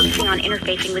I'll be focusing on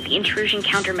interfacing with the intrusion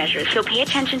countermeasures, so pay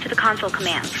attention to the console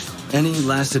commands. Any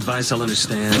last advice I'll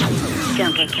understand?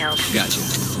 Don't get killed. Gotcha.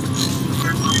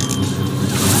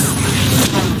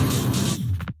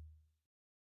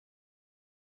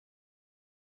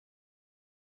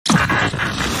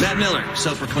 Matt Miller,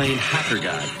 self-proclaimed hacker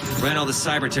guy, ran all the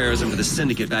cyber terrorism for the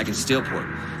Syndicate back in Steelport.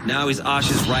 Now he's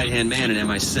Osh's right-hand man in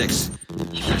MI6.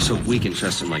 Let's hope we can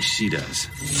trust him like she does.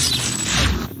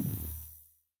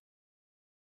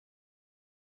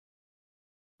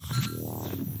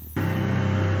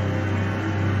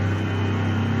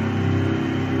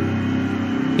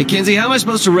 Hey, Kinsey, how am I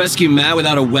supposed to rescue Matt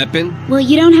without a weapon? Well,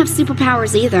 you don't have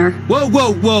superpowers either. Whoa,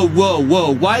 whoa, whoa, whoa,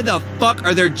 whoa. Why the fuck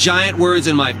are there giant words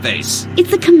in my face?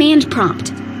 It's a command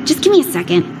prompt. Just give me a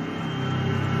second.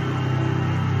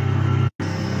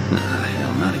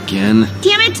 Hell, not again.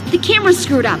 Damn it! The camera's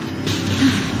screwed up.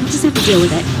 I'll just have to deal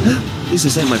with it. At least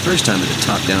this ain't my first time at the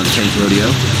top-down tank rodeo.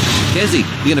 Kinsey,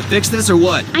 you gonna fix this or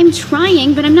what? I'm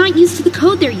trying, but I'm not used to the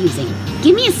code they're using.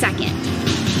 Give me a second.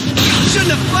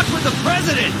 Shouldn't have fucked with the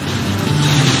president!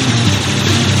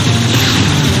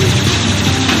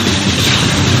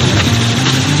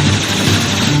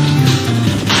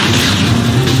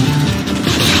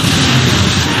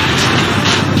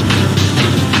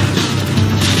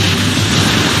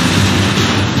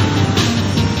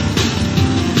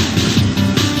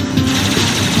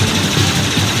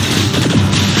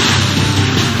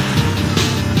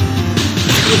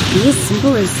 Could it be as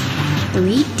simple as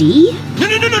 3D?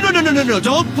 No,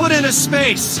 don't put in a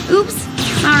space! Oops.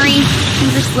 Sorry.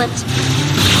 Finger slipped.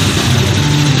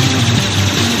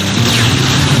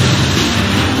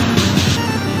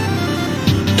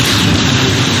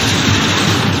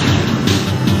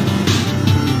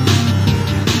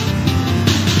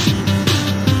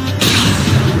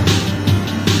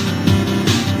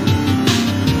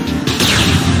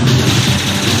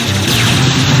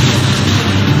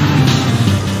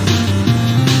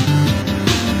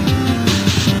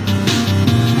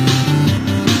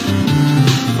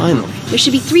 Finally. There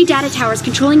should be 3 data towers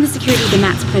controlling the security of the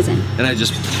Matt's prison. And I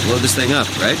just blow this thing up,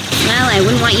 right? Well, I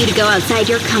wouldn't want you to go outside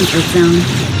your comfort zone.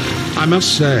 I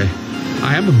must say,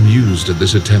 I am amused at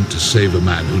this attempt to save a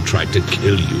man who tried to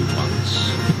kill you once.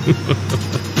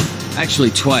 Actually,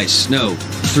 twice. No,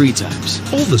 3 times.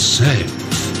 All the same,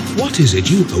 what is it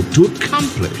you hope to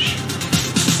accomplish?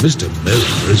 Mr.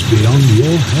 Miller is beyond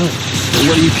your help. Well,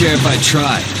 what do you care if I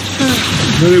try?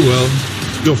 Very well.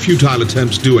 Your futile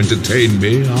attempts do entertain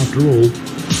me, after all.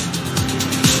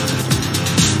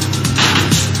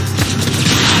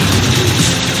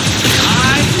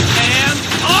 I am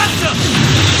awesome!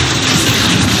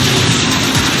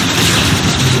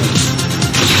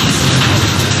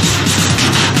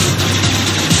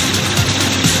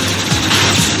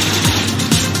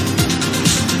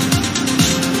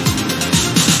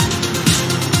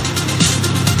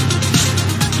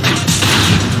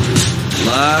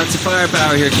 Lots of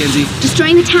firepower here, Kinsey.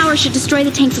 Destroying the tower should destroy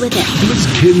the tanks with it. Miss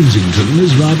Kensington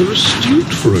is rather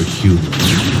astute for a human.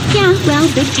 Yeah, well,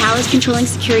 big towers controlling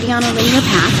security on a linear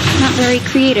path. Not very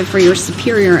creative for your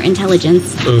superior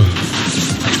intelligence.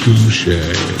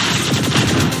 Touché.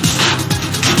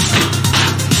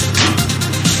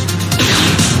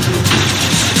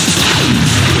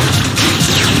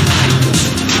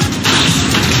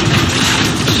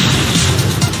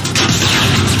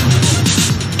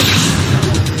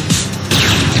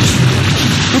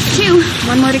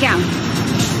 One more to go.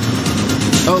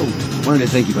 Oh, wanted to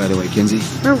thank you, by the way, Kinsey.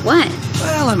 For what?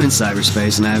 Well, I'm in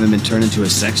cyberspace and I haven't been turned into a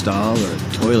sex doll or a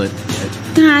toilet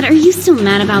yet. God, are you still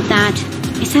mad about that?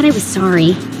 I said I was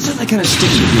sorry. So that kind of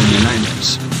sticks with you in your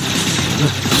nightmares.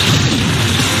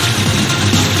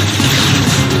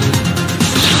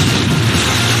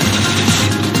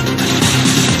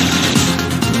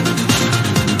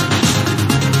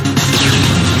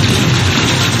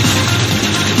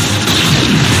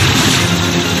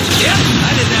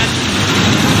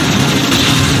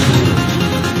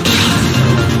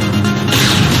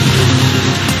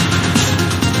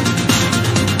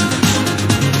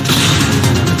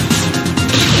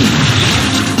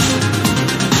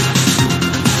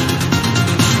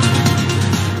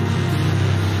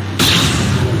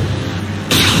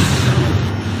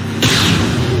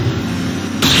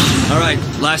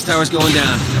 Last tower's going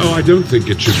down. Oh, I don't think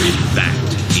it should be that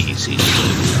easy.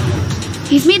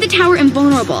 He's made the tower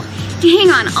invulnerable. Hang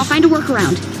on, I'll find a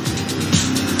workaround.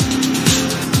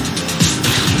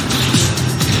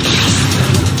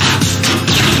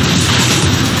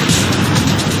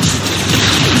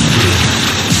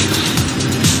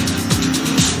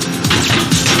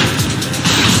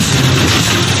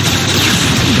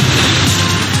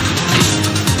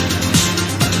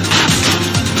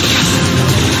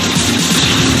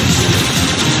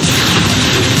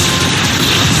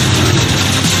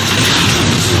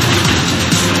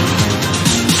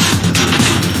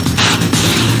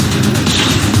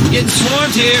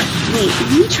 Swarmed here. Wait,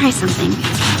 let me try something.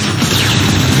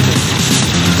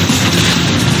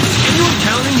 Anyone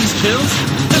counting these kills?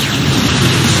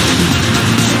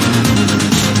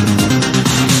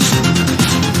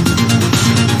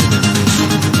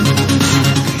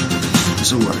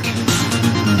 This'll work.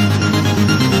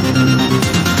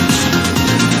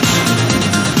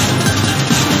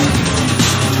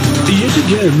 Yet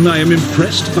again, I am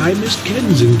impressed by Miss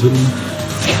Kensington.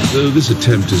 Though this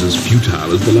attempt is as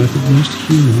futile as the life of most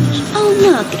humans. Oh,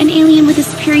 look, an alien with a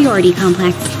superiority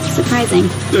complex. Surprising.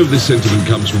 Though this sentiment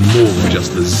comes from more than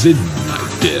just the Zin, my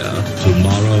dear.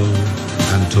 Tomorrow,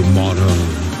 and tomorrow,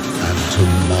 and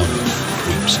tomorrow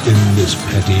creeps in this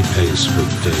petty pace from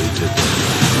day to day,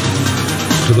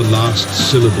 to the last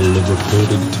syllable of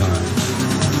recorded time.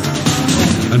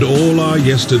 And all our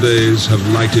yesterdays have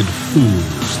lighted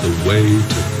fools the way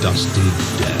to dusty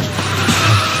death.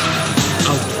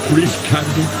 Brief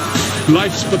candle,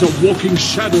 life's but a walking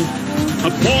shadow,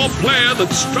 a poor player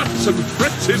that struts and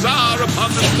frets his hour upon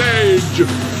the stage,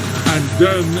 and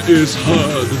then is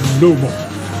heard no more.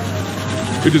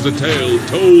 It is a tale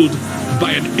told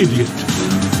by an idiot,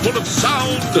 full of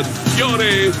sound and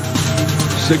fury,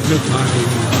 signifying...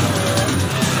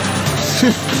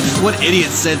 What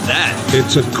idiot said that?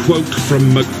 It's a quote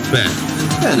from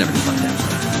Macbeth. I never thought that.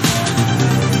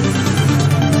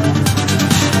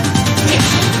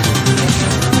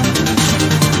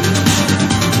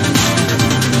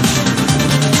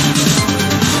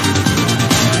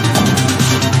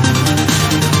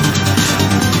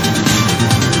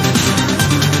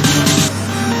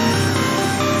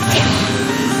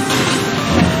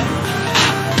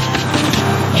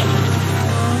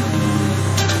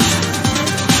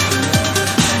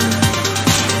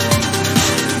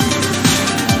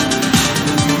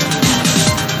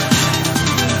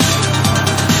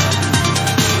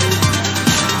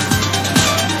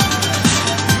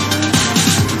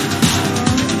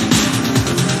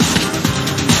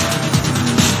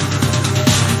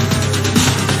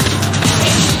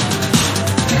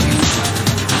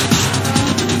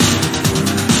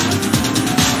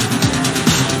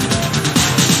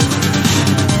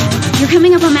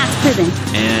 Matt's prison.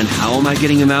 And how am I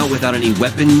getting him out without any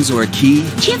weapons or a key?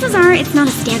 Chances are it's not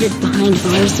a standard behind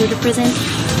bars sort of prison.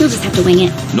 You'll just have to wing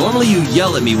it. Normally you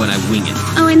yell at me when I wing it.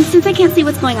 Oh, and since I can't see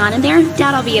what's going on in there,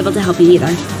 doubt I'll be able to help you either.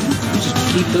 Just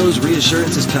keep those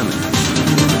reassurances coming.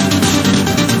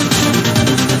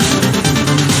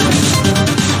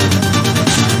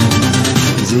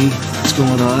 Z, what's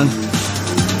going on?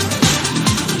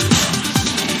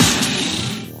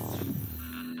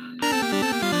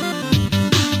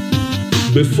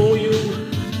 Before you,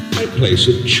 I place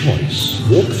a choice.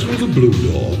 Walk through the blue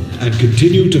door and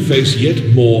continue to face yet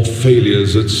more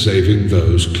failures at saving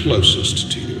those closest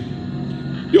to you.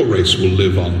 Your race will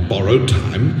live on borrowed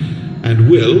time and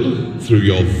will, through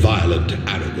your violent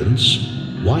arrogance,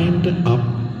 wind up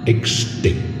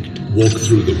extinct. Walk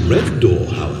through the red door,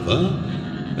 however,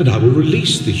 and I will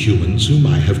release the humans whom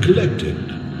I have collected.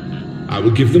 I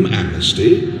will give them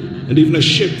amnesty and even a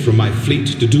ship from my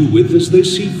fleet to do with as they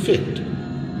see fit.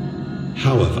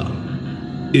 However,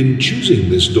 in choosing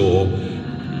this door,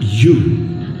 you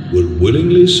will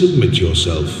willingly submit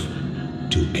yourself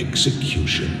to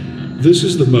execution. This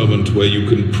is the moment where you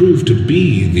can prove to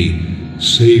be the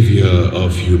savior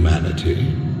of humanity,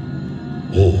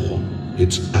 or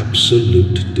its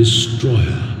absolute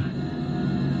destroyer.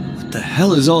 What the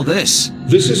hell is all this?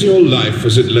 This is your life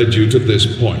as it led you to this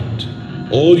point.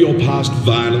 All your past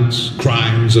violence,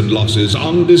 crimes, and losses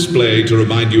on display to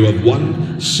remind you of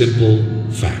one simple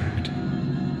fact.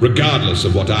 Regardless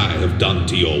of what I have done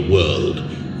to your world,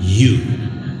 you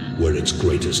were its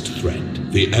greatest threat.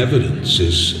 The evidence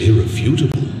is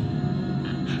irrefutable.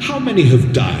 How many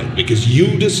have died because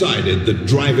you decided that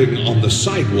driving on the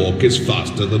sidewalk is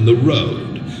faster than the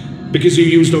road? Because you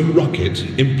used a rocket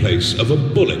in place of a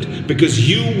bullet? Because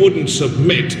you wouldn't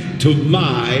submit to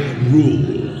my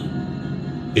rule?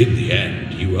 In the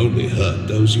end, you only hurt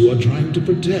those you are trying to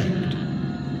protect.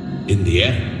 In the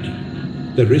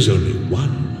end, there is only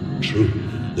one truth.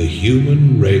 The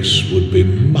human race would be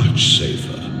much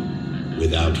safer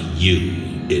without you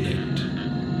in it.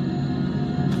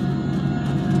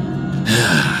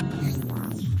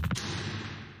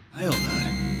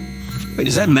 Wait,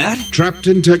 is that Matt? Trapped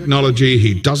in technology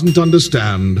he doesn't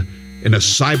understand, in a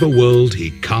cyber world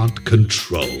he can't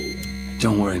control.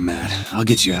 Don't worry, Matt. I'll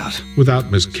get you out. Without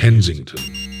Miss Kensington,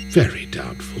 very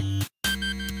doubtful.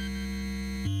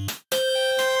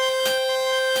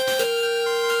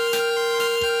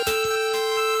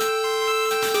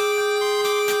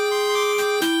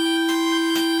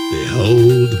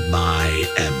 Behold my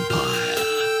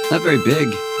empire. Not very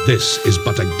big. This is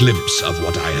but a glimpse of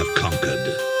what I have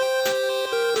conquered.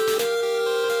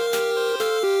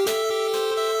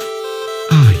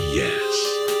 Ah, yes.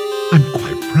 I'm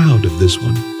quite proud of this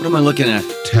one. What am I looking at?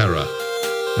 Terror,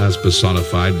 as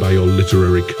personified by your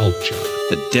literary culture.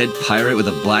 The dead pirate with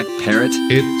a black parrot?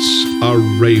 It's a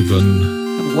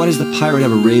raven. Why does the pirate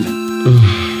have a raven?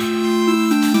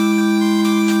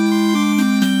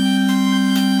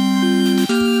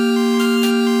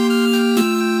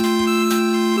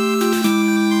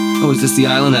 Oh, is this the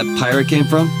island that pirate came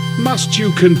from? Must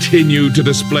you continue to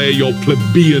display your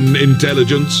plebeian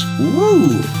intelligence?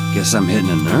 Ooh, guess I'm hitting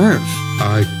a nerve.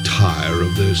 I tire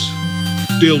of this.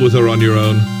 Deal with her on your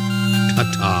own.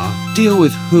 Ta-ta. Deal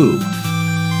with who?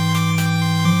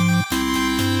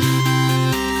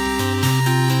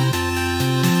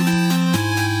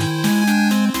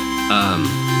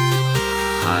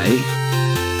 Hi?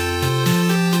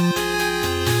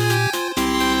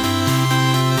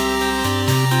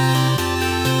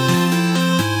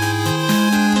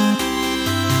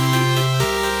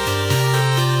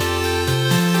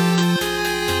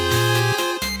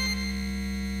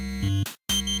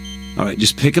 All right,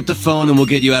 just pick up the phone and we'll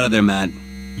get you out of there, Matt.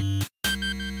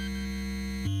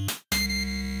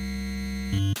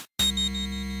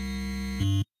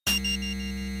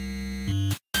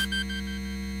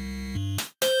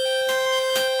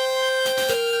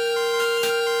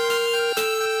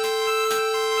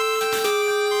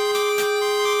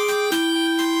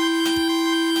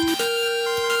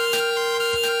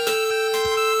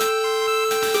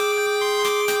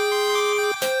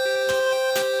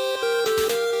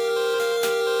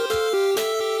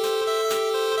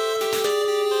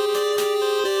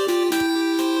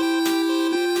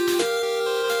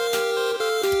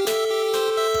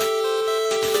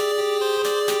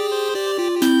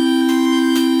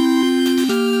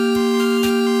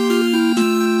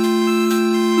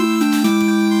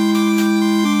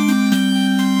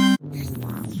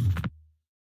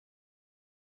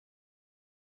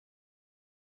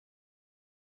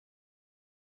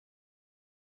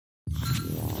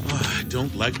 I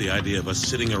don't like the idea of us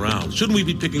sitting around. Shouldn't we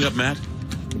be picking up Matt?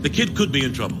 The kid could be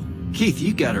in trouble. Keith,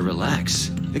 you gotta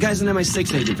relax. The guy's an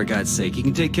MI6 agent, for God's sake. He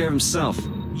can take care of himself.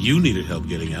 You needed help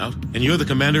getting out, and you're the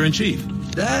commander-in-chief.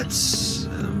 That's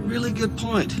a really good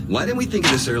point. Why didn't we think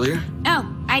of this earlier? Oh,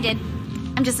 I did.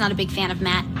 I'm just not a big fan of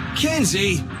Matt.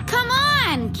 Kenzie! Come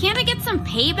on! Can't I get some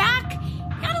payback?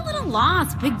 Got a little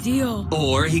lost, big deal.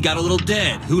 Or he got a little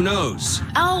dead, who knows?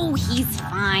 Oh, he's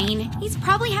fine. He's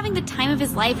probably having the time of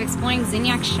his life exploring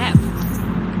Zinyak's ship.